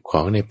เก็บข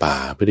องในป่า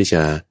เพื่อที่จ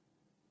ะ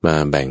มา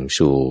แบ่ง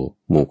สู่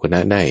หมู่คณะ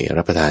ได้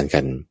รับประทานกั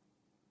น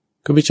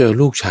ก็ไปเจอ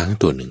ลูกช้าง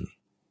ตัวหนึ่ง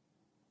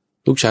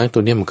ลูกช้างตั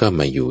วนี้มันก็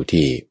มาอยู่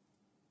ที่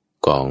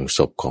กองศ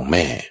พของแ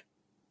ม่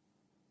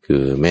คื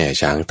อแม่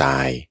ช้างตา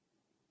ย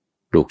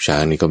ลูกช้า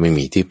งนี่ก็ไม่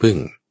มีที่พึ่ง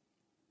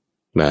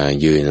มา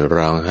ยืน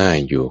ร้องไห้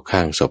อยู่ข้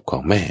างศพขอ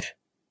งแม่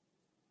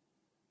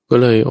ก็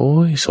เลยโอ้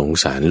ยสง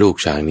สารลูก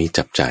ช้างนี้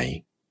จับใจ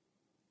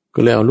ก็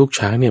เลยเอาลูก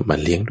ช้างเนี่ยมา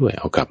เลี้ยงด้วย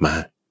เอากลับ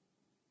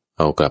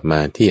มา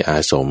ที่อา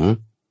สม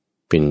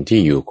เป็นที่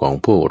อยู่ของ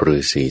พวกฤา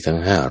ษีทั้ง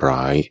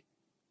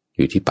500อ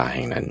ยู่ที่ป่าแ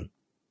ห่งนั้น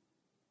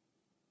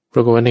ปร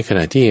ากฏว่าในขณ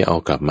ะที่เอา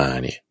กลับมา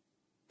เนี่ย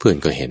เพื่อน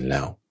ก็เห็นแ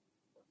ล้ว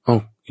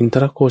อินท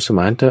รโคสม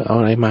านเธอเอา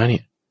อะไรมาเนี่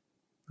ย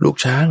ลูก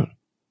ช้าง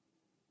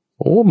โ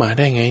อ้มาไ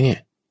ด้ไงเนี่ย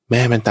แ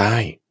ม่มันตา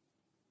ย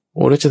โ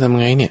อ้แล้วจะทำ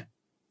ไงเนี่ย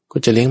ก็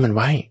จะเลี้ยงมันไ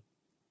ว้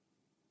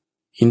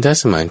อินท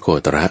สมานโค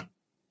ตระ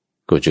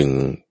ก็จึง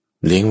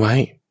เลี้ยงไว้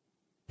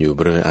อยู่บ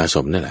ริเวณอาส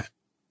มนั่นแหละ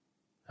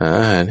หา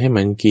อาหารให้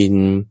มันกิน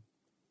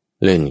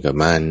เล่นกับ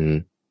มัน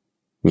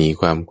มี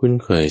ความคุ้น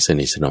เคยส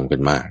นิทสนมกั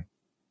นมาก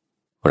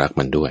รัก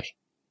มันด้วย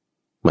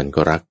มัน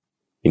ก็รัก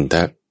อินท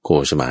โค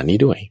สมานนี้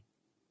ด้วย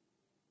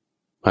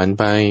ผ่าน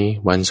ไป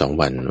วัน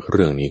2 วันเ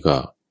รื่องนี้ก็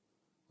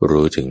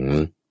รู้ถึง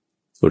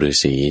ฤา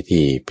ษี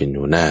ที่เป็น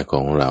หัวหน้าข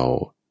องเรา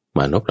ม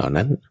านพเหล่า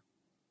นั้น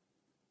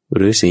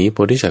ฤาษีโพ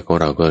ธิสัตว์ของ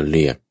เราก็เ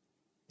รียก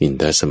อิน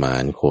ทสมา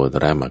นโคต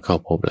ระมาเข้า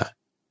พบละ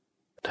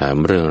ถาม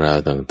เรื่องราว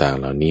ต่างๆ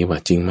เหล่านี้ว่า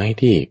จริงไหม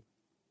ที่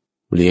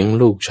เลี้ยง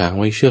ลูกช้าง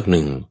ไว้เชือกห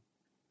นึ่ง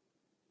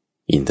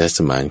อินทส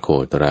มานโค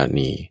ตระ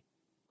นี้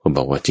ก็บ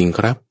อกว่าจริงค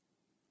รับ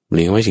เ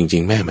ลี้ยงไว้จริ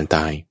งๆแม่มันต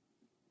าย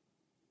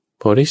โ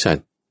พธิสัต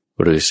ว์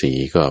ฤาษี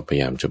ก็พย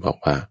ายามจะบอก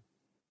ว่า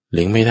เ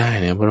ลี้ยงไม่ได้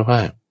นะเพราะว่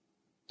า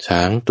ช้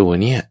างตัว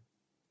เนี้ย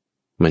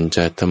มันจ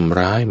ะทำ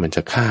ร้ายมันจ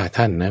ะฆ่า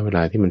ท่านนะเวล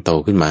าที่มันโต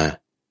ขึ้นมา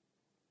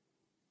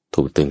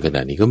ถูกตึงขน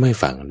าดนี้ก็ไม่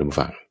ฟังด้ว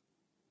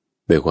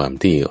ยความ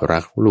ที่รั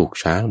กลูก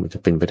ช้างมันจะ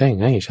เป็นไปได้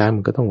ไงช้าง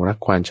มันก็ต้องรัก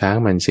ควานช้าง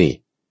มันสิ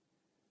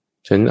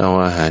ฉันเอา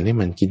อาหารให้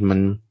มันกินมัน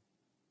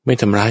ไม่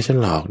ทำร้ายฉัน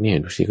หรอกเนี่ย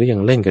ดูสิก็ยัง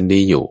เล่นกันดี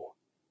อยู่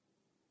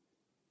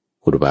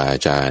ครูบาอา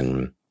จารย์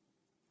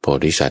โพ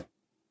ธิสัตว์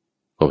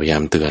ก็พยายา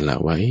มเตือนละ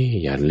ว่า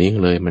อย่าเลี้ยง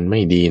เลยมันไม่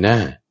ดีนะ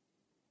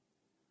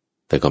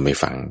แต่ก็ไม่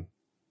ฟัง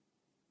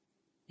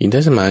อินท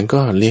สมาน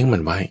ก็เลี้ยงมั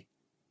นไว้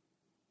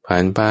ผ่า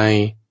นไป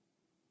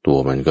ตัว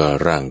มันก็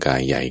ร่างกาย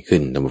ใหญ่ขึ้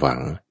นตามฝั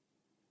ง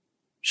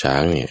ช้า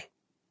งเนี่ย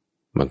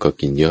มันก็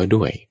กินเยอะ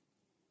ด้วย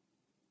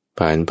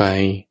ผ่านไป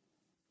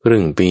ครึ่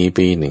ง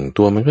ปีหนึ่ง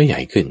ตัวมันก็ให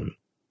ญ่ขึ้น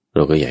เร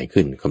าก็ใหญ่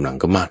ขึ้นกำลัง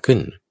ก็มากขึ้น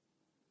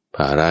ภ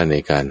าระใน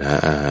การหา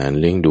อาหาร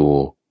เลี้ยงดู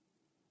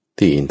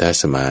ที่อินท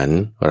สมาน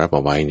รับเอ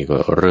าไว้นี่ก็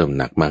เริ่ม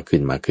หนักมากขึ้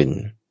น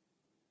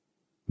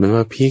มันม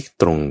าพีค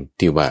ตรง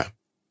ที่ว่า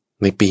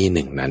ในปีห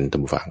นึ่งนั้นต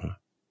ามฝัง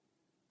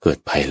เกิด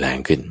ภัยแล้ง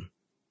ขึ้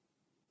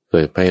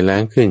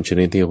นช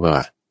นิดที่ว่า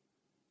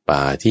ป่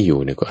าที่อยู่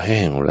เนี่ยก็แห้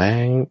งแล้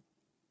ง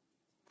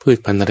พืช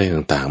พันธุ์อะไร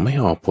ต่างๆไม่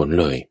ออกผล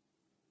เลย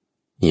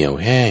เหี่ยว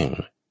แห้ง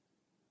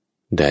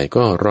แดด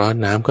ก็ร้อน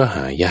น้ำก็ห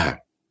ายาก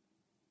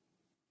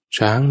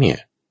ช้างเนี่ย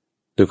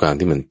ด้วยการ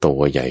ที่มันโต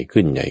ใหญ่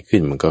ขึ้น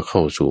มันก็เข้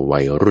าสู่วั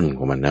ยรุ่นข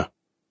องมันนะ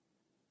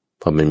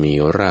พอมันมี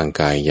ร่าง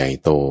กายใหญ่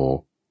โต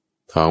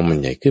ท้องมัน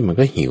ใหญ่ขึ้นมัน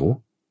ก็หิว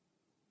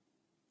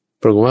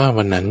ปรากฏว่า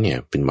วันนั้นเนี่ย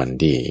เป็นวัน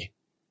ที่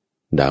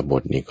ดาบ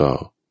ทนี่ก็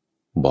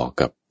บอก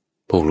กับ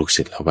พวกลูก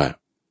ศิษย์แล้วว่า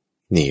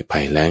นี่ภั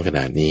ยแล้งขน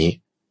าดนี้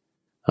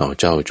เอา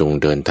เจ้าจง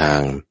เดินทาง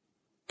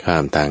ข้า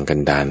มทางกัน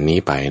ดารนี้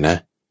ไปนะ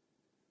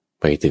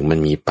ไปถึงมัน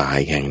มีป่า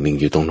แห่งหนึ่ง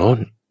อยู่ตรงโน้น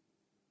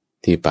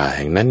ที่ป่าแ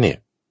ห่งนั้นเนี่ย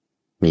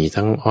มี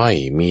ทั้งอ้อย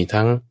มี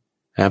ทั้ง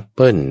แอปเ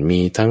ปิ้ลมี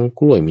ทั้ง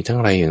กล้วยมีทั้ง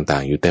อะไรต่า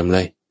งๆอยู่เต็มเล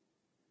ย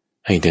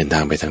ให้เดินทา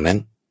งไปทางนั้น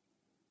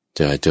จ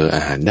ะเจออ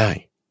าหารได้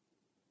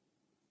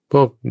พ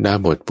วกดา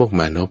บทพวก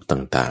มานพ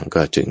ต่างๆ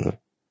ก็จึง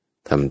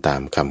ทำตา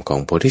มคำของ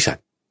โพธิสัต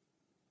ว์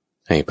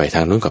ให้ไปท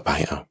างนู้นก็ไป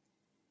เอา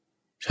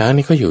ช้าง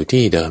นี่ก็อยู่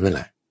ที่เดิมนั่นแห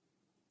ละ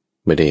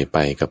ไม่ได้ไป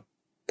กับ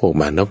พวก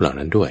มานพเหล่า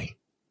นั้นด้วย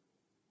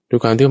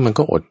ความที่มัน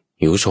ก็อด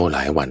หิวโซหล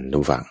ายวันดู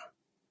ฟัง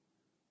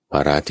ภา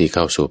ระที่เ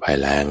ข้าสู่ภัย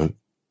แล้ง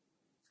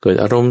เกิด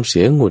อารมณ์เ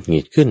สียหงุดห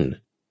งิดขึ้น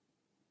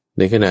ใ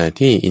นขณะ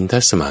ที่อินท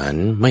สมาน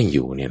ไม่อ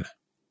ยู่เนี่ยนะ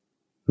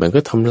มันก็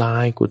ทำลา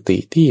ยกุฏิ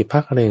ที่พั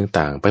กอะไร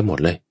ต่างๆไปหมด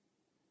เลย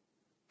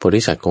โพ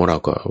ธิสัตว์ของเรา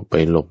ก็ไป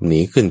หลบหนี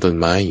ขึ้นต้น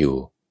ไม้อยู่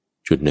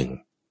จุดหนึ่ง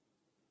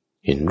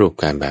เห็นรูป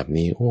การแบบ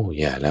นี้โอ้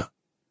แย่แล้ว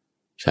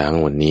ช้าง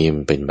วันนี้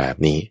มันเป็นแบบ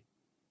นี้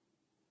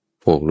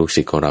พวกลูก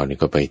ศิษย์ของเราเนี่ย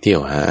ก็ไปเที่ย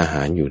วหาอาห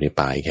ารอยู่ใน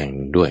ป่าแห่งห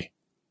นึ่งด้วย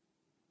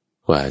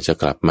กว่าจะ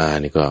กลับมา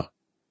นี่ก็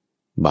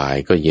บ่าย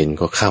ก็เย็น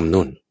ก็ค่ำ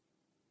นู่น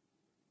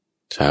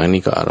ช้าง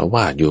นี่ก็อาละว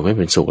าดอยู่ไม่เ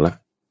ป็นสุขละ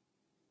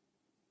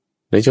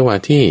ในจังหวะ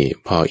ที่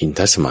พออินท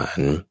สมาน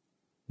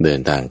เดิน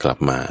ทางกลับ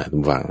มา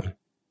วัง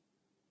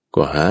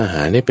ก็หาอาห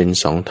ารได้เป็น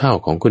2 เท่า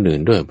ของคนอื่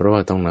นด้วยเพราะว่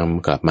าต้องน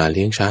ำกลับมาเ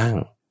ลี้ยงช้าง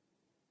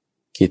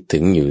คิดถึ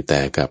งอยู่แ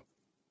ต่กับ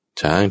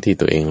ช้างที่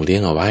ตัวเองเลี้ย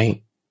งเอาไว้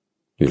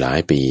อยู่หลาย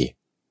ปี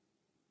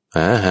ห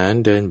าอาหาร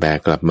เดินแบก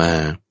กลับมา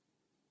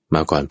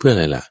ก่อนเพื่อน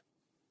เลยล่ะ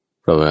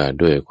เพราะว่า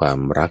ด้วยความ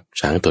รัก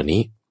ช้างตัว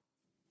นี้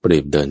รี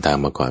บเดินทาง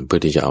มาก่อนเพื่อ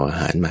ที่จะเอาอา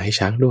หารมาให้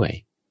ช้างด้วย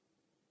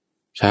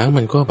ช้าง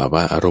มันก็แบบ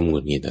ว่าอารมณ์หงุ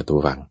ดหงิดตัว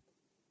ฟัง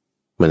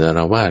มันอา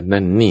ละวาด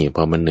นั่นนี่พ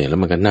อมันเหนื่อยแล้ว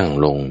มันก็นั่ง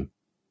ลง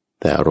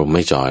แต่อารมณ์ไ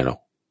ม่จอยหรอก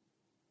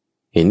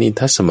เห็นอิน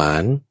ทสมา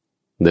น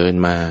เดิน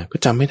มาก็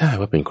จำไม่ได้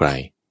ว่าเป็นใคร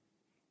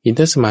อิน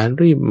ทสมาน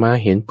รีบมา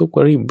เห็นปุ๊บ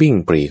ก็รีบวิ่ง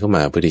ปรีเข้าม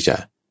าเพื่อที่จะ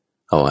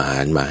เอาอาหา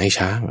รมาให้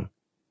ช้าง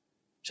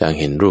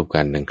เห็นรูป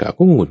กันดังกล่าว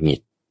ก็หงุดหงิ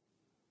ด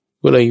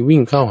ก็เลยวิ่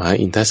งเข้าหา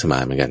อินทสมา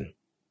นเหมือนกัน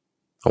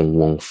เอาง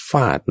วงฟ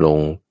าดลง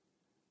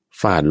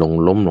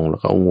ล้มลงแล้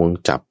วก็เอางวง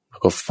จับแล้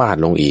วก็ฟาด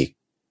ลงอีก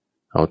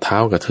เอาเท้า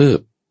กระทืบ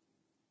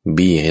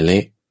บี้ให้เล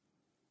ะ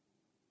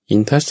อิ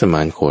นทสม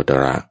านโคต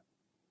ระ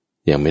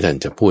ยังไม่ทัน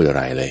จะพูดอะไ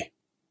รเลย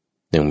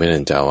ยังไม่ทั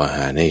นจะเอาอาห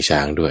ารให้ช้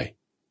างด้วย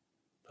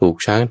ถูก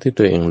ช้างที่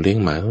ตัวเองเลี้ยง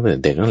มาตั้งแต่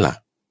เด็กนั่นแหละ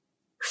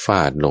ฟ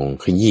าดลง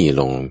ขยี้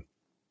ลง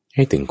ใ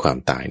ห้ถึงความ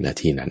ตายนา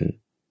ทีนั้น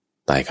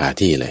ตายคา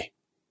ที่เลย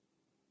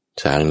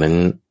ช้างนั้น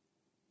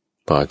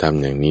พอท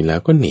ำอย่างนี้แล้ว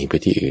ก็หนีไป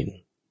ที่อื่น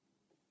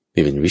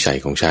นี่เป็นวิสัย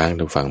ของช้างท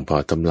างฝั่งพอ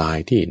ทำลาย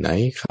ที่ไหน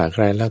ฆ่าใค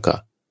รแล้วก็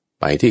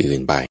ไปที่อื่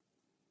นไป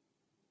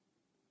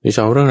ในส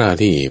องเรื่องราว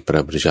ที่พร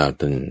ะพุทธเจ้า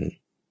ตรัส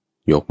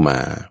ยกมา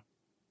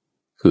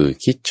คือ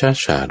คิชฌ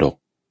ชาดก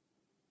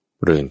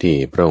เรื่องที่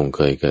พระองค์เ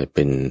คยเกิดเ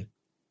ป็น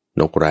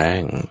นกแร้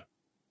ง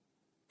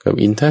กับ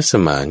อินทส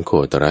มานโค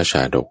ตรช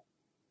าดก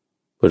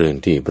เรื่อง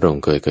ที่พระอง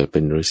ค์เคยเกิดเป็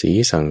นฤาษี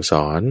สั่งส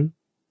อน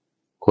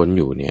คนอ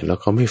ยู่เนี่ยแล้ว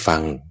เขาไม่ฟั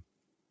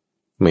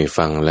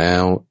งแล้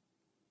ว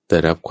ได้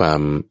รับควา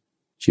ม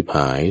ชิบห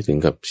ายถึง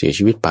กับเสีย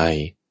ชีวิตไป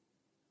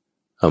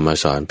เอามา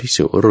สอนภิก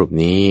ษุรูป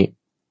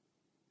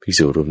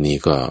นี้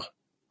ก็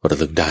ระ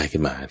ลึกได้ขึ้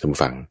นมาท่าน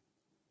ฟัง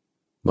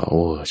บอกโ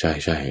อ้ใ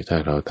ช่ถ้า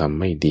เราทำ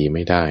ไม่ดีไ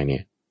ม่ได้เนี่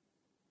ย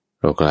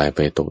เรากลายไป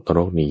ตกนร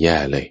กนี่แย่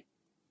เลย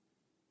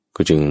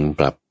ก็จึง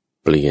ปรับ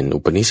เปลี่ยนอุ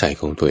ปนิสัย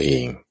ของตัวเอ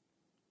ง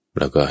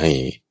แล้วก็ให้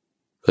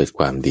เกิดค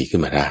วามดีขึ้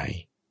นมาได้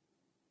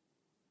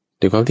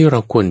ด้วยความที่เรา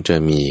ควรจะ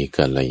มี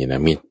กัลยาณ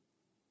มิตร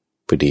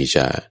เพื่อที่จ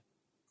ะ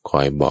คอ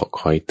ยบอก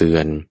คอยเตือ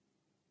น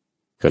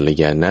กัล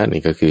ยาณะ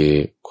นี่ก็คือ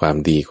ความ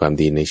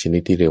ดีในชนิ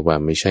ดที่เรียกว่า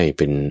ไม่ใช่เ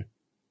ป็น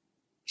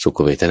สุข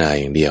เวทนา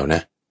อย่างเดียวน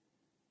ะ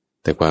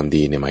แต่ความ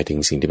ดีเนี่ยหมายถึง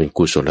สิ่งที่เป็น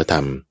กุศลธร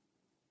รม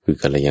คือ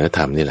กัลยาณธ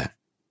รรมนี่แหละ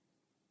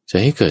จะ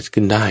ให้เกิด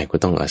ขึ้นได้ก็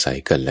ต้องอาศัย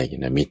กัลยา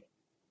ณมิตร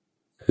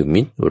คือ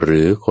มิตรห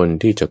รือคน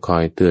ที่จะคอ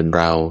ยเตือนเ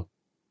รา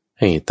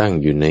ให้ตั้ง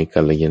อยู่ใน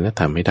กัลยาณ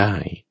ธรรมให้ได้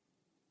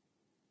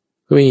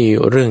ก็มี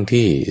เรื่อง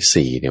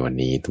ที่4ในวัน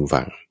นี้ทุก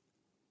ฝั่ง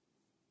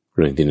เ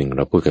รื่องที่1เ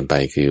ราพูดกันไป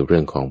คือเรื่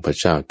องของพระ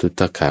เจ้าทุต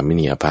ตคามิ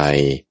นีอภัย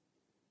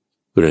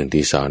เรื่อง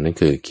ที่2นั่น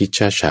คือคิชฌ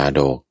ชา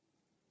ดก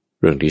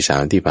เรื่องที่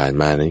3ที่ผ่าน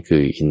มานั้นคื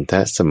ออินท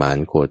สมาน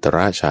โคตร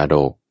ชาด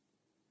ก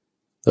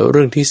แล้วเ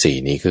รื่องที่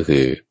4นี้ก็คื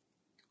อ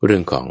เรื่อ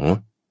งของ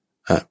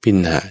อภิน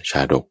หช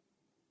าดก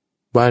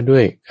ว่าด้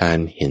วยการ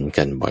เห็น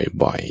กัน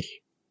บ่อย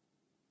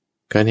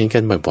ๆการเห็นกั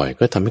นบ่อยๆ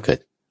ก็ทำให้เกิด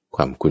ค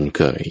วามคุ้นเ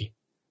คย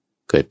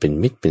เกิดเป็น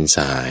มิตรเป็นส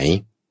าย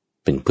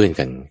เป็นเพื่อน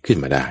กันขึ้น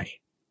มาได้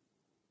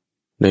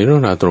ในเรื่อ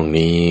งราวตรง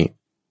นี้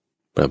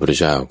พระพุทธ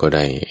เจ้าก็ไ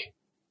ด้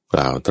ก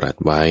ล่าวตรัส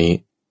ไว้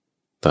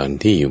ตอน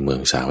ที่อยู่เมือ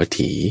งสาวัต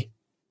ถี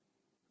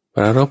ป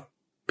รารภ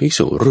ภิก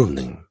ษุรูปห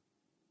นึ่ง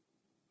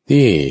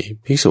ที่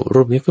ภิกษุ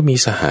รูปนี้ก็มี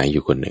สหายอ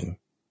ยู่คนหนึ่ง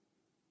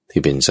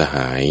ที่เป็นสห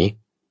าย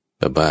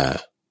แบบว่า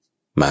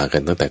มากั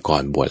นตั้งแต่ก่อ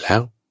นบวชแล้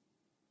ว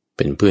เ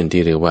ป็นเพื่อน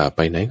ที่เรียกว่าไป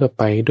ไหนก็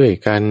ไปด้วย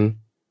กัน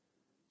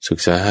ศึก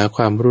ษาหาค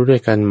วามรู้ด้ว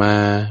ยกันมา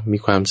มี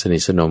ความสนิ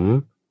ทสนม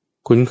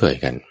คุ้นเคย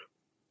กัน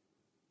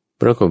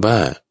ปรากฏว่า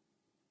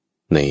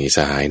ในส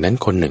หายนั้น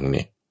คนหนึ่งเ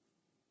นี่ย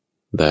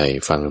ได้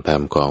ฟังธรร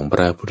มของพ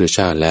ระพุทธเ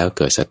จ้าแล้วเ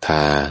กิดศรัทธ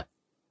า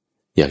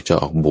อยากจะ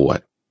ออกบวช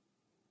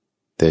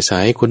แต่สา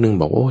ยคนหนึ่ง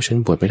บอกโอ้ฉัน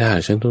บวชไม่ได้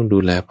ฉันต้องดู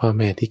แลพ่อแ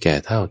ม่ที่แก่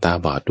เฒ่าตา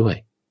บอดด้วย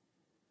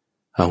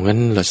เอางั้น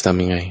เราจะท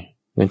ำยังไง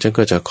งั้นฉัน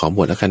ก็จะขอบ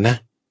วชแล้วกันนะ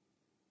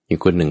อีก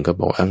คนหนึ่งก็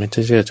บอกงั้น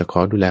ฉันจะขอ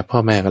ดูแลพ่อ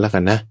แม่ก็แล้วกั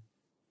นนะ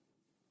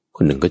ค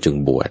นหนึ่งก็จึง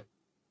บวช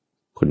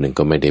คนหนึ่ง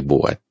ก็ไม่ได้บ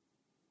วช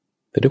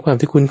แต่ด้วยความ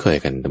ที่คุ้นเคย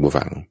กันท่านผู้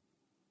ฟัง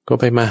ก็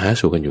ไปมาหา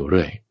สู่กันอยู่เ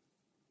รื่อย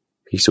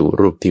ภิกษุ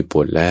รูปที่บ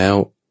วชแล้ว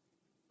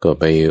ก็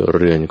ไปเ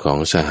รือนของ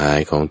สหาย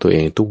ของตัวเอ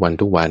งทุก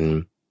วัน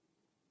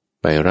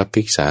ไปรับ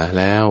ภิกษา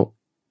แล้ว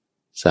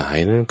สหาย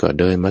นั้นก็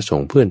เดินมาส่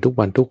งเพื่อนทุก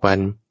วัน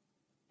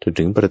จน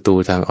ถึงประตู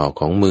ทางออก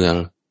ของเมือง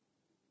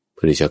เ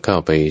พื่อจะเข้า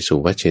ไปสู่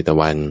วัดเชต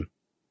วัน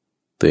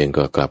ตัวเอง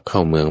ก็กลับเข้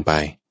าเมืองไป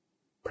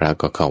พระ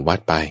ก็เข้าวัด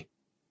ไป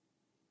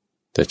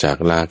แต่จาก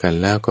ลากัน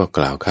แล้วก็ก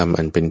ล่าวคำ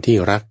อันเป็นที่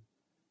รัก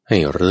ให้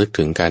ระลึก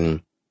ถึงกัน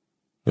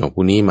เอาพ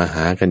รุ่งนี้มาห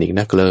ากันอีก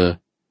นักเลย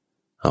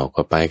เอา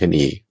ก็ไปกัน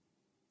อีก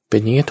เป็น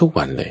อย่างนี้ทุก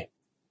วันเลย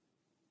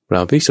เร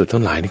าภิกษุทั้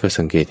งหลายนี่ก็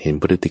สังเกตเห็น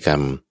พฤติกรร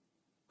ม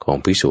ของ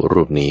ภิกษุ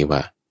รูปนี้ว่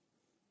า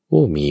โ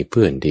อ้มีเ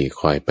พื่อนที่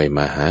คอยไปม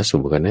าหา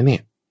สู่กันนะเนี่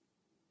ย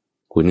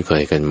คุ้นเค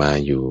ยกันมา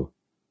อยู่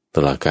ต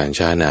ลอดการ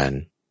ช้านาน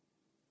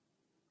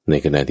ใน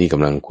ขณะที่ก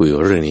ำลังคุย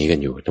เรื่องนี้กัน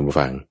อยู่ท่านผู้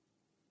ฟัง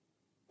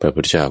พระพุ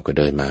ทธเจ้าก็เ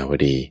ดินมาพอ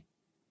ดี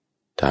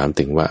ถาม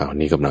ถึงว่าเอา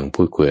นี่กำลัง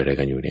พูดคุยอะไร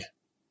กันอยู่เนี่ย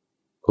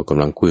ก็ก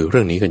ำลังคุยเ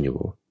รื่องนี้กันอยู่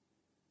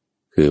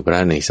คือพระ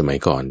ในสมัย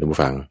ก่อนท่านผู้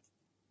ฟัง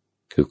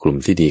คือกลุ่ม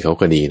ที่ดีเขา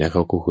ก็ดีนะเข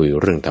าก็คุย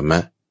เรื่องธรรมะ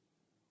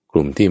ก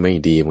ลุ่มที่ไม่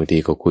ดีบางที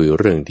ก็คุย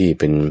เรื่องที่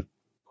เป็น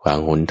ขวาง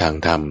หนทาง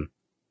ธรรม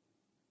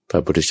พร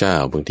ะพุทธเจ้า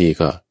บางที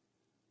ก็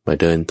มา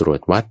เดินตรว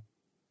จวัด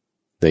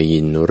ได้ยิ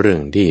นเรื่อ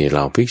งที่เห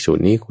ล่าภิกษุ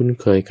นี้คุ้น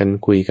เคยกัน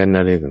คุยกันอ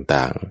ะไร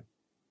ต่าง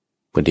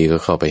ๆบางทีก็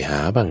เข้าไปหา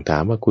บ้างถา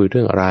มว่าคุยเ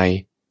รื่องอะไร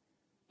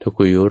ถ้า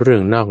คุยเรื่อ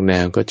งนอกแน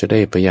วก็จะได้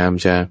พยายาม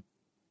จะ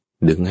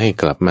ดึงให้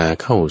กลับมา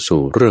เข้า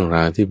สู่เรื่องร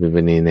าวที่เป็นไป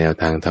ในแนว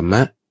ทางธรรม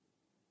ะ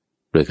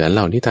โดยการเ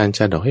ล่านิทานช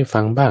าดกให้ฟั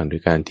งบ้างโด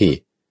ยการที่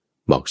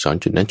บอกสอน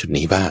จุดนั้นจุด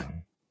นี้บ้าง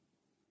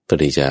ตัว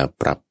ที่จะ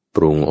ปรับป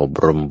รุงอบ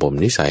รมบ่ม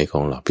นิสัยขอ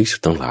งเหล่าภิกษุ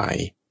ทั้งหลาย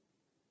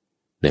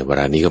ในเว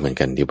ลานี้ก็เหมือน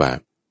กันที่ว่า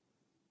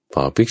พ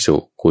อภิกษุ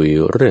คุย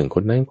เรื่องค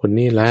นนั้นคน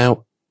นี้แล้ว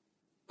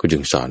ก็จึ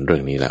งสอนเรื่อ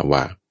งนี้แหละว่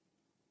า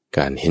ก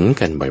ารเห็น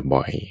กัน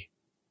บ่อย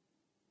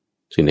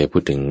ๆซึ่งในพู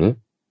ดถึง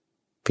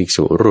ภิก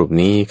ษุรูป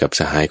นี้กับ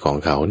สหายของ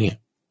เขาเนี่ย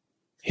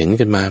เห็น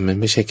กันมามัน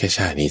ไม่ใช่แค่ช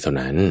าตินี้เท่า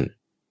นั้น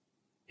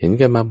เห็น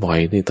กันมาบ่อย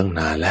นี่ตั้ง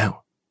นานแล้ว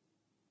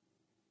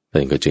ท่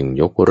านก็จึง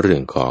ยกเรื่อ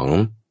งของ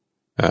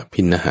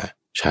พิณห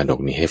ชาดก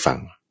นี้ให้ฟัง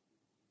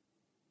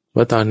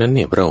ว่าตอนนั้นเ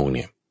นี่ยพระองค์เ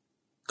นี่ย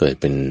เกิด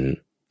เป็น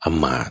อ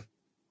มาตย์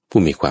ผู้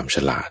มีความฉ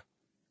ลาด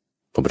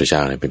พระพุทธเจ้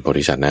าเนี่ยเป็นโพ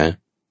ธิสัตว์นะ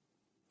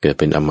เกิด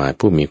เป็นอมาตย์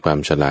ผู้มีความ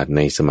ฉลาดใ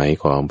นสมัย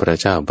ของพระ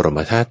เจ้าบรม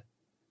ทัต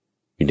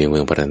อยู่ในเมื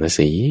องพาราณ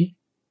สี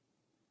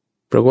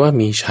เพราะว่า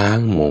มีช้าง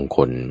มงค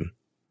ล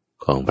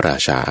ของพระรา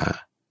ชา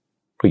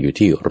ก็อยู่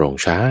ที่โรง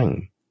ช้าง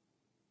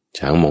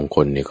ช้างมงค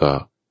ลเนี่ยก็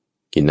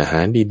กินอาหา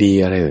รดี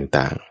ๆอะไร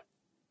ต่าง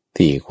ๆ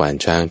ที่ควาน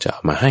ช้างจะเอ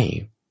ามาให้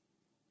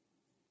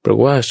เพราะ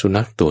ว่าสุ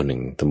นัขตัวหนึ่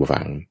งท่านผู้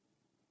ฟัง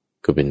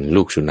ก็เป็น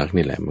ลูกสุนัข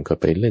นี่แหละมันก็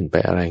ไปเล่นไป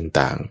อะไร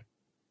ต่าง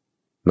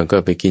ๆมันก็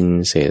ไปกิน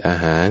เศษอา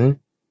หาร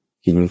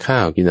กินข้า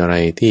วกินอะไร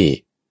ที่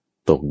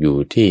ตกอยู่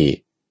ที่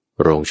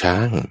โรงช้า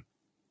ง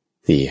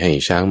ที่ให้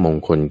ช้างมง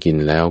คลกิน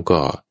แล้ว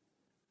ก็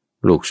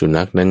ลูกสุ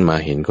นัขนั้นมา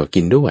เห็นก็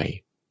กินด้วย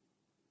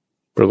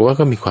เพราะว่า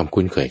ก็มีความ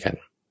คุ้นเคยกัน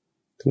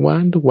ทุก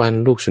วัน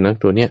ลูกสุนัข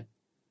ตัวเนี้ย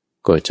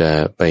ก็จะ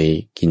ไป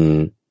กิน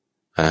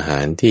อาหา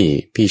รที่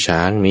พี่ช้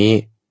างนี้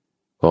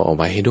ก็เอา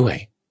ไว้ให้ด้วย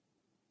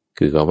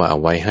คือก็ว่าเอา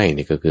ไว้ให้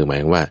นี่ก็คือหมาย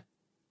ว่า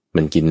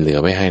มันกินเหลือ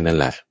ไว้ให้นั่น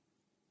แหละ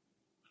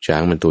ช้า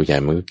งมันตัวใหญ่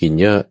มันก็กิน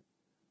เยอะ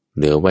เ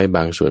หลือไว้บ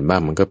างส่วนบ้า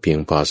งมันก็เพียง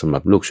พอสำหรั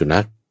บลูกสุนั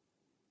ข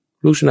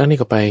นี่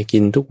ก็ไปกิ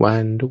นทุกวั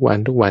น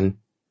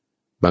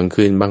บาง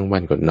คืนบางวั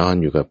นก็นอน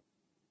อยู่กับ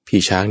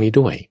พี่ช้างนี้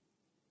ด้วย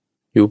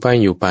อยู่ไ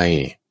ป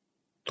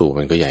ตัว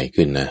มันก็ใหญ่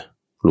ขึ้นนะ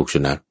ลูกสุ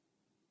นัข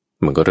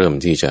มันก็เริ่ม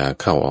ที่จะ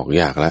เข้าออก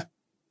ยากแล้ว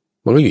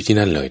มันก็อยู่ที่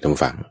นั่นเลยท่าน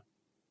ฟัง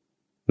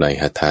ใน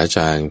หัตถาจ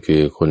ารย์คื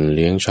อคนเ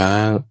ลี้ยงช้า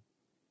ง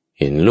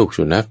เห็นลูก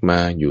สุนัขมา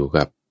อยู่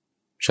กับ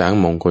ช้าง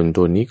มงคล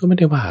ตัวนี้ก็ไม่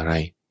ได้ว่าอะไร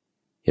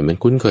เห็นมัน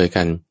คุ้นเคย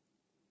กัน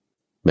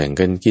แบ่ง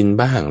กันกิน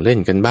บ้างเล่น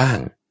กันบ้าง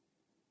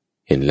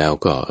เห็นแล้ว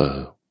ก็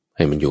ใ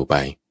ห้มันอยู่ไป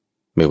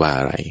ไม่ว่า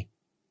อะไร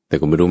แต่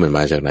ก็ไม่รู้มันม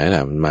าจากไหนแหล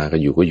ะมันมาก็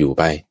อยู่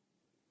ไป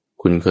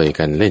คุ้นเคย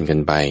กันเล่นกัน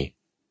ไป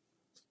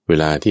เว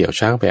ลาที่เอา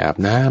ช้างไปอาบ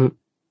น้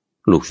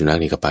ำลูกสุนัข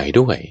นี่ก็ไป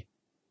ด้วย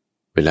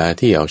เวลา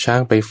ที่เอาช้า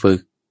งไปฝึก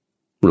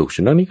ลูกสุ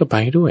นัขนี่ก็ไป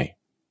ด้วย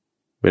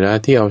เวลา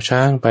ที่เอาช้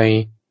างไป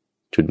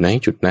จุดไหน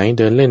เ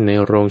ดินเล่นใน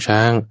โรงช้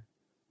าง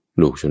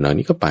ลูกสุนัข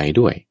นี่ก็ไป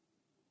ด้วย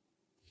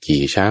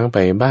ขี่ช้างไป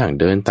บ้าง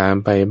เดินตาม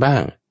ไปบ้า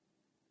ง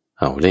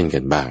เอาเล่นกั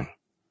นบ้าง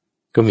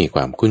ก็มีคว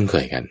ามคุ้นเค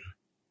ยกัน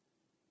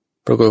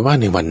ปรากฏว่า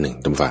ในวันหนึ่ง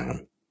ตำฝัง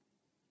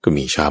ก็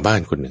มีชาวบ้าน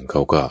คนหนึ่งเข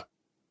าก็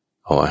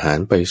เอาอาหาร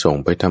ไปส่ง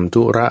ไปทำ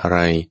ธุระอะไร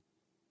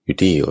อยู่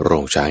ที่โร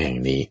งช้างแห่ง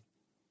นี้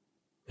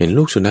เห็น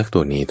ลูกสุนัขตั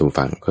วนี้ตำ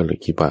ฝังก็เลย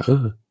คิดว่า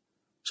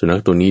สุนั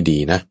ขตัวนี้ดี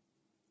นะ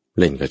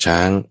เล่นกับช้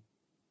าง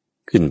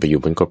ขึ้นไปอยู่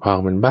บนกระเพาะ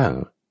มันบ้าง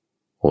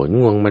โหน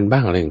งวงมันบ้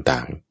างอะไรต่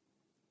าง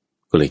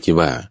ๆก็เลยคิด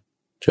ว่า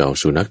จะเอา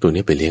สุนัขตัว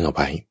นี้ไปเลี้ยงเอา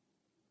ไป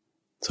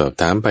สอบ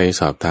ถามไป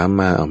สอบถาม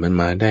มาเอามัน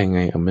มาได้ไง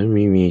เอามันไ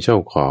ม่มีเจ้า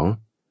ของ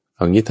เอ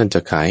างี้ท่านจะ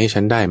ขายให้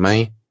ฉันได้ไหม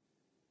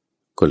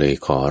ก็เลย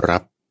ขอรั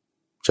บ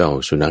เจ้า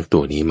สุนัขตั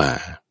วนี้มา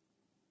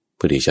เ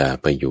พื่อที่จะ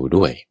ไปอยู่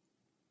ด้วย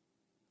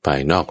ภาย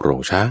นอกโร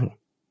งช้าง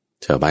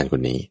ชาวบ้านค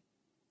นนี้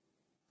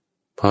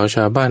พอช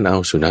าวบ้านเอา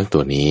สุนัขตั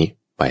วนี้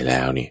ไปแล้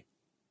วนี่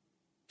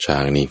ช้า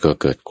งนี้ก็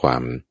เกิดควา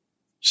ม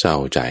เศร้า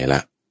ใจละ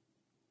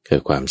เกิ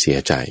ดความเสีย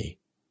ใจ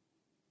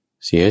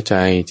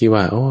ที่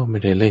ว่าไม่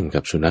ได้เล่นกั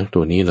บสุนัข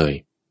ตัวนี้เลย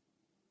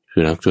สุ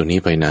นัขตัวนี้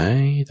ไปไหน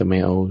ทำไม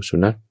เอาสุ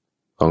นัข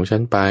ของฉั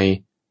นไป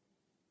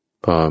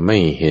พอไม่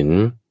เห็น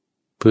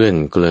เพื่อน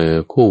เกลอ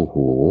คู่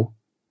หู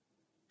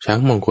ช้าง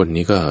มงคล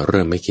นี้ก็เ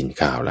ริ่มไม่กิน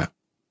ข้าวละ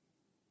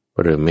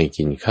เริ่มไม่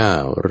กินข้า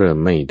วเริ่ม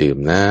ไม่ดื่ม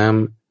น้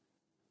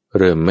ำ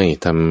เริ่มไม่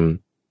ท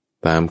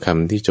ตามค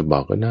ำที่จะบอ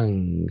กก็นั่ง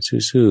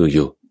ซื่อๆอ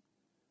ยู่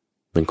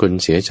เหมือนคน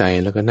เสียใจ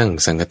แล้วก็นั่ง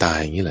สังกตาย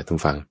อย่างนี้แหละท่าน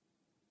ฟัง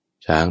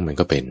ช้างมัน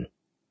ก็เป็น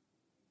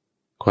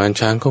ควาน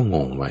ช้างก็ง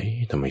งไว้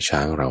ทำไมช้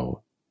างเรา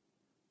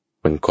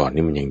วันก่อน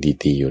นี่มันยัง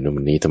ดีๆอยู่นะ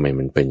วันนี้ทำไม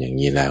มันเป็นอย่าง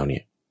นี้แล้วเนี่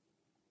ย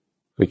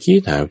เมื่อกี้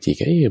ถามที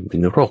ก็เป็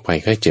นโรคภัย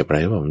ไข้เจ็บอะไร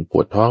หรือเปล่ามันป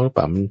วดท้องหรือเป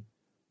ล่ามัน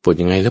ปวด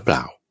ยังไงหรือเปล่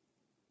า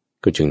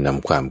ก็จึงน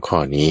ำความข้อ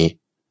นี้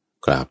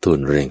กราบทูล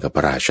เรียนกับพ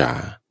ระราชา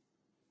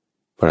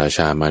พระราช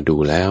ามาดู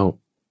แล้ว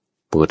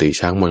ปกติ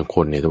ช้างมงค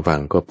ลเนี่ยทุกฟั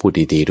งก็พูด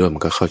ดีๆด้วยมั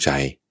นก็เข้าใจ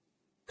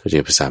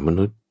ภาษาม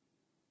นุษย์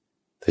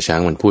แต่ช้า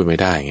งมันพูดไม่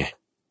ได้ไง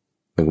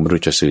มันก็ไม่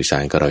รู้จะสื่อสา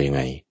รกับเรายังไ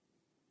ง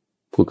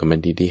พูดกับมัน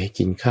ดีๆให้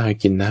กินข้าวให้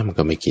กินน้ำมัน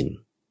ก็ไม่กิน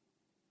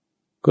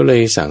ก็เล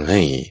ยสั่งใ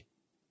ห้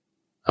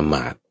อม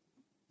าตย์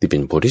ที่เป็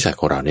นโพธิสัตว์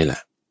ของเราเนี่ยแหล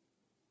ะ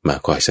มา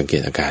คอยสังเก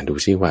ตอาการดู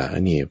ซิว่า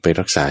นี่ไป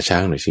รักษาช้า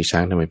งหน่อยสิช้า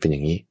งทำไมเป็นอย่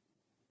างนี้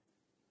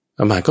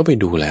อมาตย์ก็ไป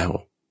ดูแล้ว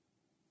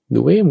ดู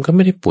มันก็ไ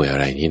ม่ได้ป่วยอะ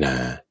ไรนี่นา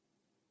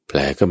แผล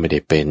ก็ไม่ได้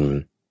เป็น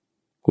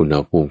อุณห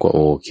ภูมิก็โ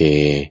อเค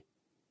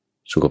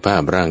สุขภา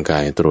พร่างกา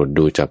ยตรวจ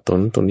ดูจับต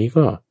รงนี้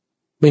ก็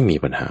ไม่มี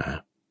ปัญหา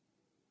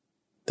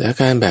แต่อา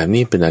การแบบ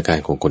นี้เป็นอาการ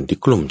ของคนที่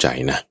กลุ้มใจ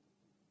นะ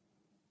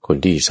คน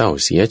ที่เศร้า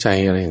เสียใจ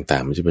อะไรต่า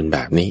งๆมันจะเป็นแบ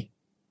บนี้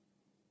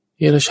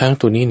แล้วช้าง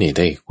ตัวนี้เนี่ยไ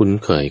ด้คุ้น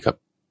เคยกับ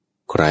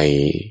ใคร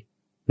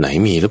ไหน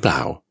มีหรือเปล่า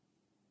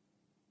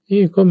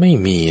ก็ไม่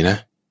มีนะ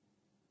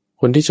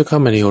คนที่จะเข้า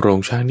มาในโรง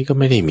ช้างนี่ก็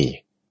ไม่ได้มี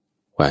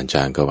ควาน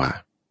ช้างก็ว่า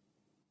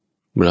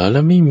แ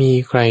ล้วไม่มี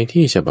ใคร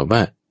ที่จะแบบว่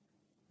า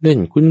เล่น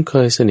คุ้นเค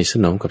ยสนิทส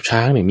นมกับช้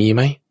างเนี่ยมีไห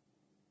ม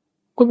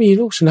ก็มี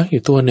ลูกสุนัขอ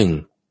ยู่ตัวหนึ่ง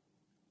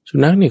สุ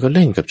นัขนี่ก็เ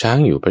ล่นกับช้าง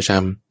อยู่ประจ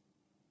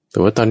ำแต่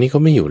ว่าตอนนี้เขา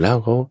ไม่อยู่แล้ว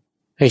เขา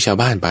ให้ชาว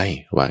บ้านไป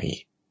ว่าอย่าง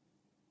นี้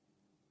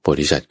โพ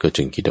ธิสัตว์ก็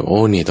จึงคิดว่า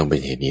นี่ต้องเป็น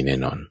เหตุนี้แน่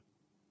นอน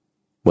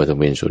ว่าต้อง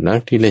เป็นสุนั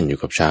ขที่เล่นอยู่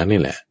กับช้างนี่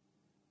แหละ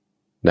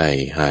ได้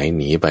หายห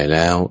นีไปแ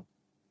ล้ว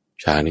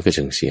ช้างนี่ก็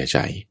จึงเสียใจ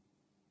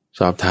ส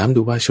อบถามดู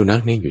ว่าสุนั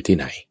ขนี่อยู่ที่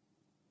ไหน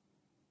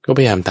ก็พ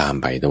ยายามตาม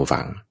ไปตรง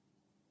ฝั่ง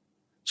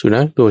สุนั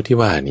ขตัวที่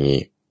ว่านี้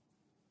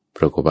ป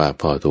รากฏว่า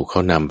พอถูกเข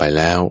านำไป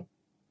แล้ว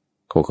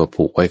เขาก็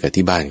ผูกไว้กับ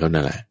ที่บ้านเขา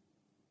นั่นแหละ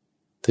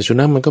แต่สุ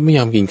นัขมันก็ไม่ย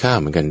อมกินข้าว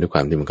เหมือนกันด้วยคว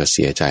ามที่มันก็เ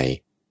สียใจ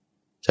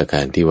จากก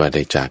ารที่ว่าไ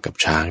ด้จากกับ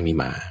ช้างนี่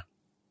มา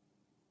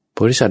โพ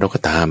ธิสัตว์เราก็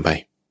ตามไ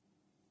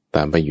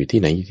ปอยู่ที่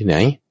ไหน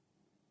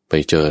ไป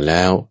เจอแ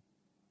ล้ว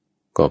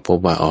ก็พบ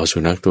ว่าสุ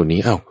นัขตัว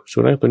นี้สุ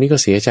นัขตัวนี้ก็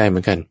เสียใจเหมื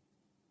อนกัน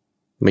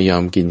ไม่ยอ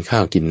มกินข้า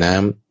วกินน้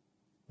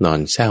ำนอน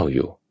เศร้าอ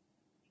ยู่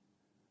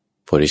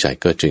โพธิสัต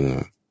ว์ก็จึง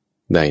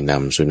ได้น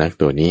ำสุนัข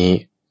ตัวนี้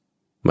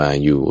มา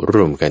อยู่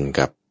ร่วมกัน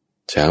กับ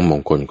ช้างม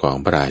งคลของ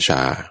พระราช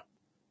า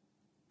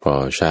พอ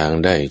ช้าง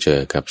ได้เจอ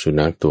กับสุ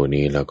นัขตัว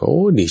นี้แล้วก็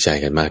ดีใจ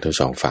กันมากทั้ง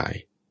สองฝ่าย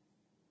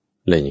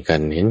เล่นกั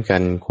นเห็นกั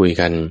นคุย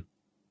กัน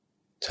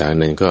ช้าง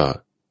นั้นก็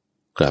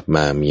กลับม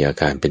ามีอา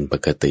การเป็นป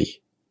กติ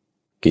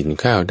กิน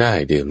ข้าวได้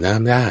ดื่มน้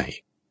ำได้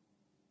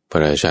พร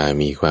ะราชา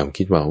มีความ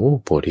คิดว่า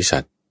โพธิสั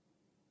ตว์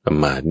อ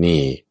มาตย์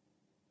นี่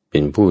เป็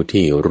นผู้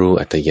ที่รู้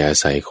อัตยา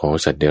ศัยของ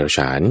สัตว์เดรัจฉ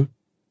าน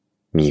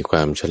มีคว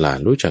ามฉลาด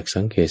รู้จัก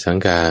สังเกตสัง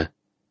กา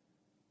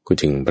ก็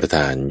จึงประท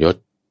านยศ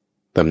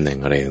ตำแหน่ง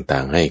อะไรต่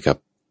างๆให้กับ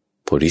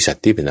โพธิสัต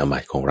ว์ที่เป็นอมา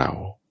ตย์ของเรา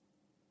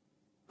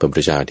พระพุท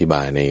ธเจ้าอธิบ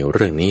ายในเ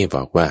รื่องนี้บ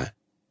อกว่า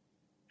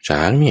ช้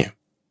างเนี่ย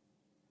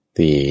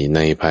ที่ใน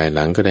ภายห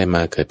ลังก็ได้ม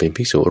าเกิดเป็น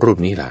ภิกษุรูป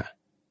นี้ล่ะ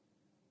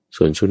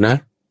ส่วนสุนัข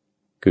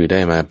คือได้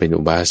มาเป็น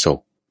อุบาสก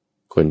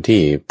คน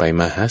ที่ไป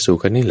มาหาสู่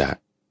กันนี่แหละ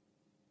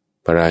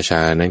พระราช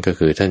านั้นก็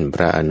คือท่านพ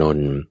ระอานน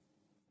ท์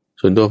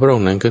ส่วนตัวพระอ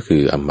งค์นั้นก็คื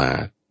ออมาต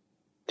ย์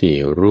ที่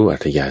รู้อั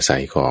ธยาศั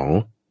ยของ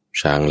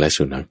ช้างและ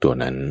สุนัขตัว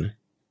นั้น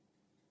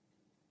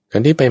กา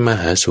รที่ไปมา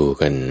หาสู่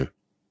กัน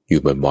อ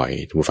ยู่บ่อย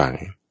ๆทุกฝั่ง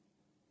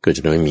ก็จ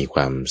ะไม่มีคว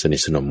ามสนิ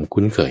ทสนม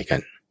คุ้นเคยกั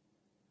น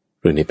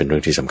เรื่องนี้เป็นเรื่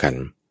องที่สำคัญ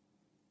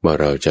ว่า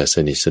เราจะส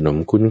นิทสนม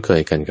คุ้นเค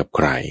ยกันกับใ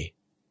คร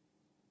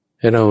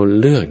ให้เรา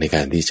เลือกในก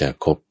ารที่จะ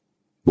คบ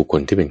บุคค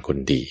ลที่เป็นคน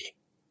ดี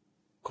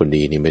คน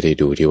ดีนี่ไม่ได้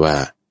ดูที่ว่า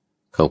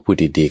เขาพูด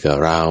ดีๆกับ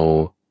เรา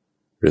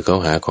หรือเขา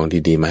หาของ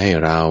ดีๆมาให้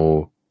เรา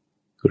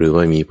หรือ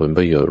ว่ามีผลป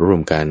ระโยชน์ร่ว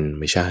มกัน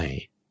ไม่ใช่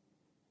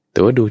แต่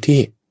ว่าดูที่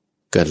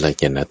กัล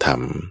ยาณธรร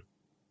ม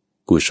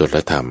กุศล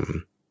ธรรม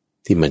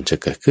ที่มันจะ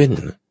เกิดขึ้น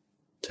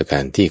จากกา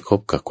รที่คบ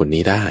กับคน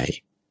นี้ได้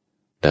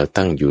แล้ว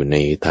ตั้งอยู่ใน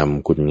ธรรม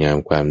คุณงาม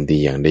ความดี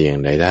อย่างใดอย่า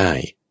งใดได้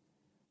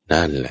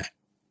นั่นแหละ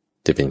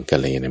จะเป็นกั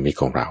ลยาณมิตร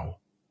ของเรา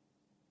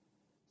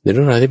ในเ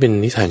รื่องราวที่เป็น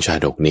นิทานชา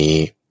ดกนี้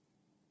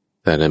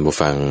แต่ท่านผู้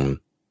ฟัง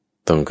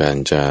ต้องการ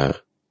จะ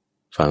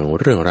ฟัง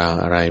เรื่องราว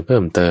อะไรเพิ่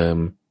มเติม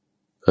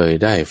เคย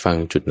ได้ฟัง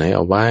จุดไหนเ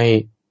อาไว้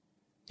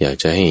อยาก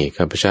จะให้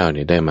ข้าพเจ้า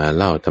ได้มา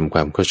เล่าทำคว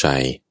ามเข้าใจ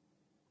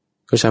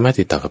ก็สามารถ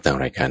ติดต่อกับทาง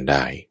รายการไ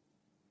ด้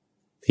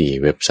ที่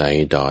เว็บไซ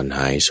ต์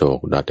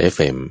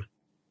donhaisok.fm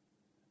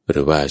ห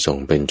รือว่าส่ง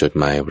เป็นจด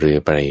หมายหรือ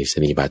ไปรษ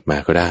ณียบัตรมา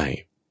ก็ได้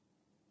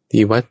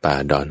ที่วัดป่า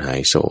ดอนหา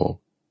ยโศก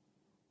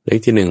เลข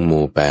ที่1ห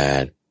มู่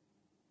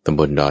8ตำ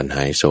บลดอนห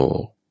ายโศ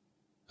ก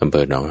อำเภ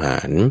อหนองหา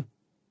น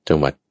จัง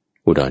หวัด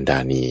อุดรธา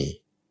นี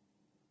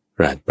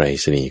รหัสไปร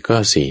ษณีย์ก็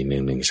41130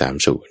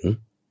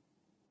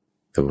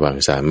ท่านผู้ฟัง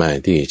สามารถ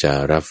ที่จะ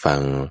รับฟั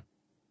ง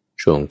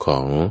ช่วงขอ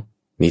ง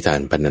นิทา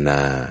นพรรณน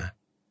า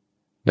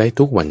ได้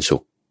ทุกวันศุ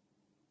กร์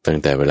ตั้ง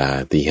แต่เวลา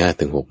 5:00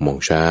 ถึง 6:00 น.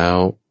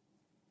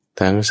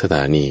ทั้งสถ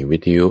านีวิ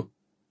ทยุ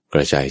ก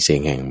ระจายเสีย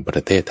งแห่งปร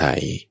ะเทศไท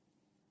ย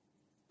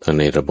ทั้ง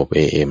ในระบบ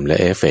AM และ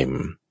FM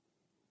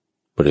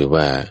หรือ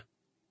ว่า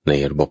ใน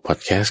ระบบพอด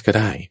แคสต์ก็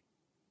ได้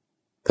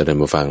ถ้าท่าน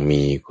ผู้ฟัง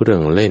มีเครื่อ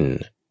งเล่น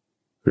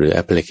หรือแอ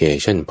ปพลิเค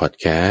ชันพอด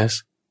แคส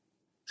ต์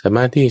สาม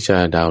ารถที่จะ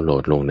ดาวน์โหล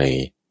ดลงใน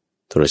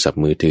โทรศัพ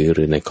ท์มือถือห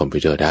รือในคอมพิ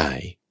วเตอร์ได้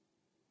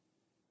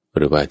ห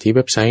รือว่าที่เ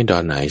ว็บไซต์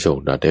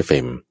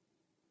 .naisok.fm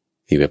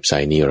ที่เว็บไซ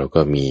ต์นี้เรา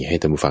ก็มีให้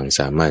ท่านผู้ฟัง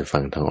สามารถฟั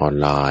งทางออน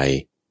ไลน์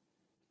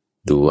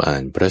ดูอ่า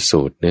นพระ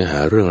สูตรเนื้อหา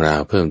เรื่องรา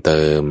วเพิ่มเ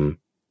ติม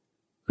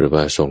หรือ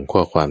ว่าส่งข้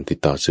อความติด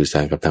ต่อสื่อสา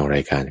รกับทางร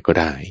ายการก็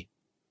ได้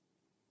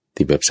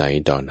ที่เว็บไซ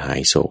ต์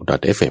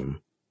 .naisok.fm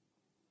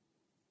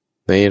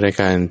ในราย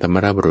การธรรม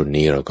ราบรุณ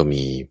นี้เราก็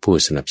มีผู้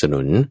สนับสนุ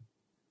น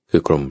คื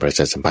อกรมประช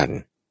าสัมพัน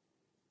ธ์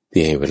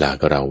ที่ให้เวลา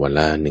กับเราวัน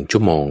ละ1 ชั่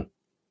วโมง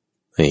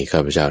ให้ข้า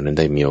พเจ้านั้น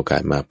ได้มีโอกา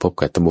สมาพบ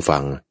กับท่านผู้ฟั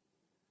ง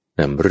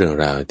นำเรื่อง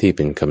ราวที่เ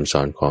ป็นคำส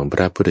อนของพ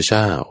ระพุทธเ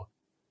จ้า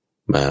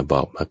มาบ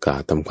อกมากล่า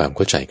วทำความเ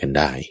ข้าใจกันไ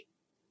ด้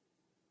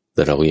แ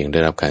ต่เรายังได้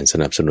รับการส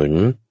นับสนุน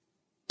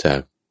จาก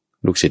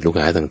ลูกศิษย์ลูก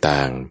หาต่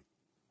าง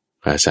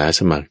ๆอาสาส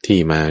มัครที่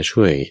มา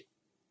ช่วย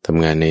ท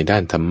ำงานในด้า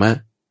นธรรมะ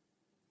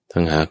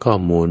ทั้งหาข้อ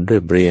มูลเรี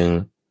ยบเรียง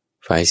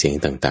ไฟล์เสียง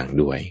ต่าง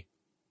ๆด้วย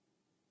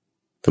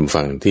ท่านผู้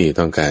ฟังที่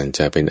ต้องการจ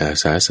ะเป็นอา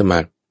สาสมั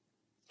คร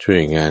ช่ว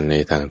ยงานใน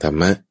ทางธรร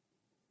มะ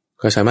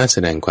ก็สามารถแส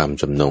ดงความ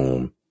จำนง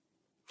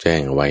แจ้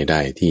งไว้ไ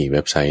ด้ที่เ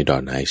ว็บไซต์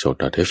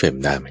 .naisok.fm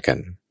ได้เหมือนกัน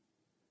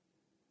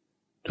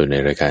โดยใน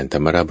รายการธร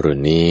รมราบรุ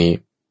ณนี้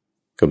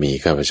ก็มี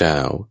ข้าพเจ้า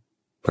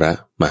พระ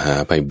มหา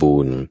ไพบู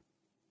ลย์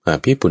อา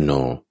ภิปุณโญ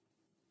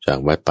จาก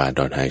วัดป่าด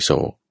อนไฮโศ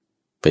ก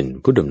เป็น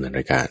ผู้ดำเนิน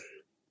รายการ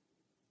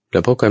แล้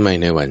วพบกันใหม่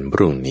ในวันพ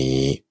รุ่งนี้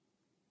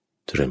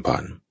เจริญพ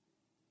ร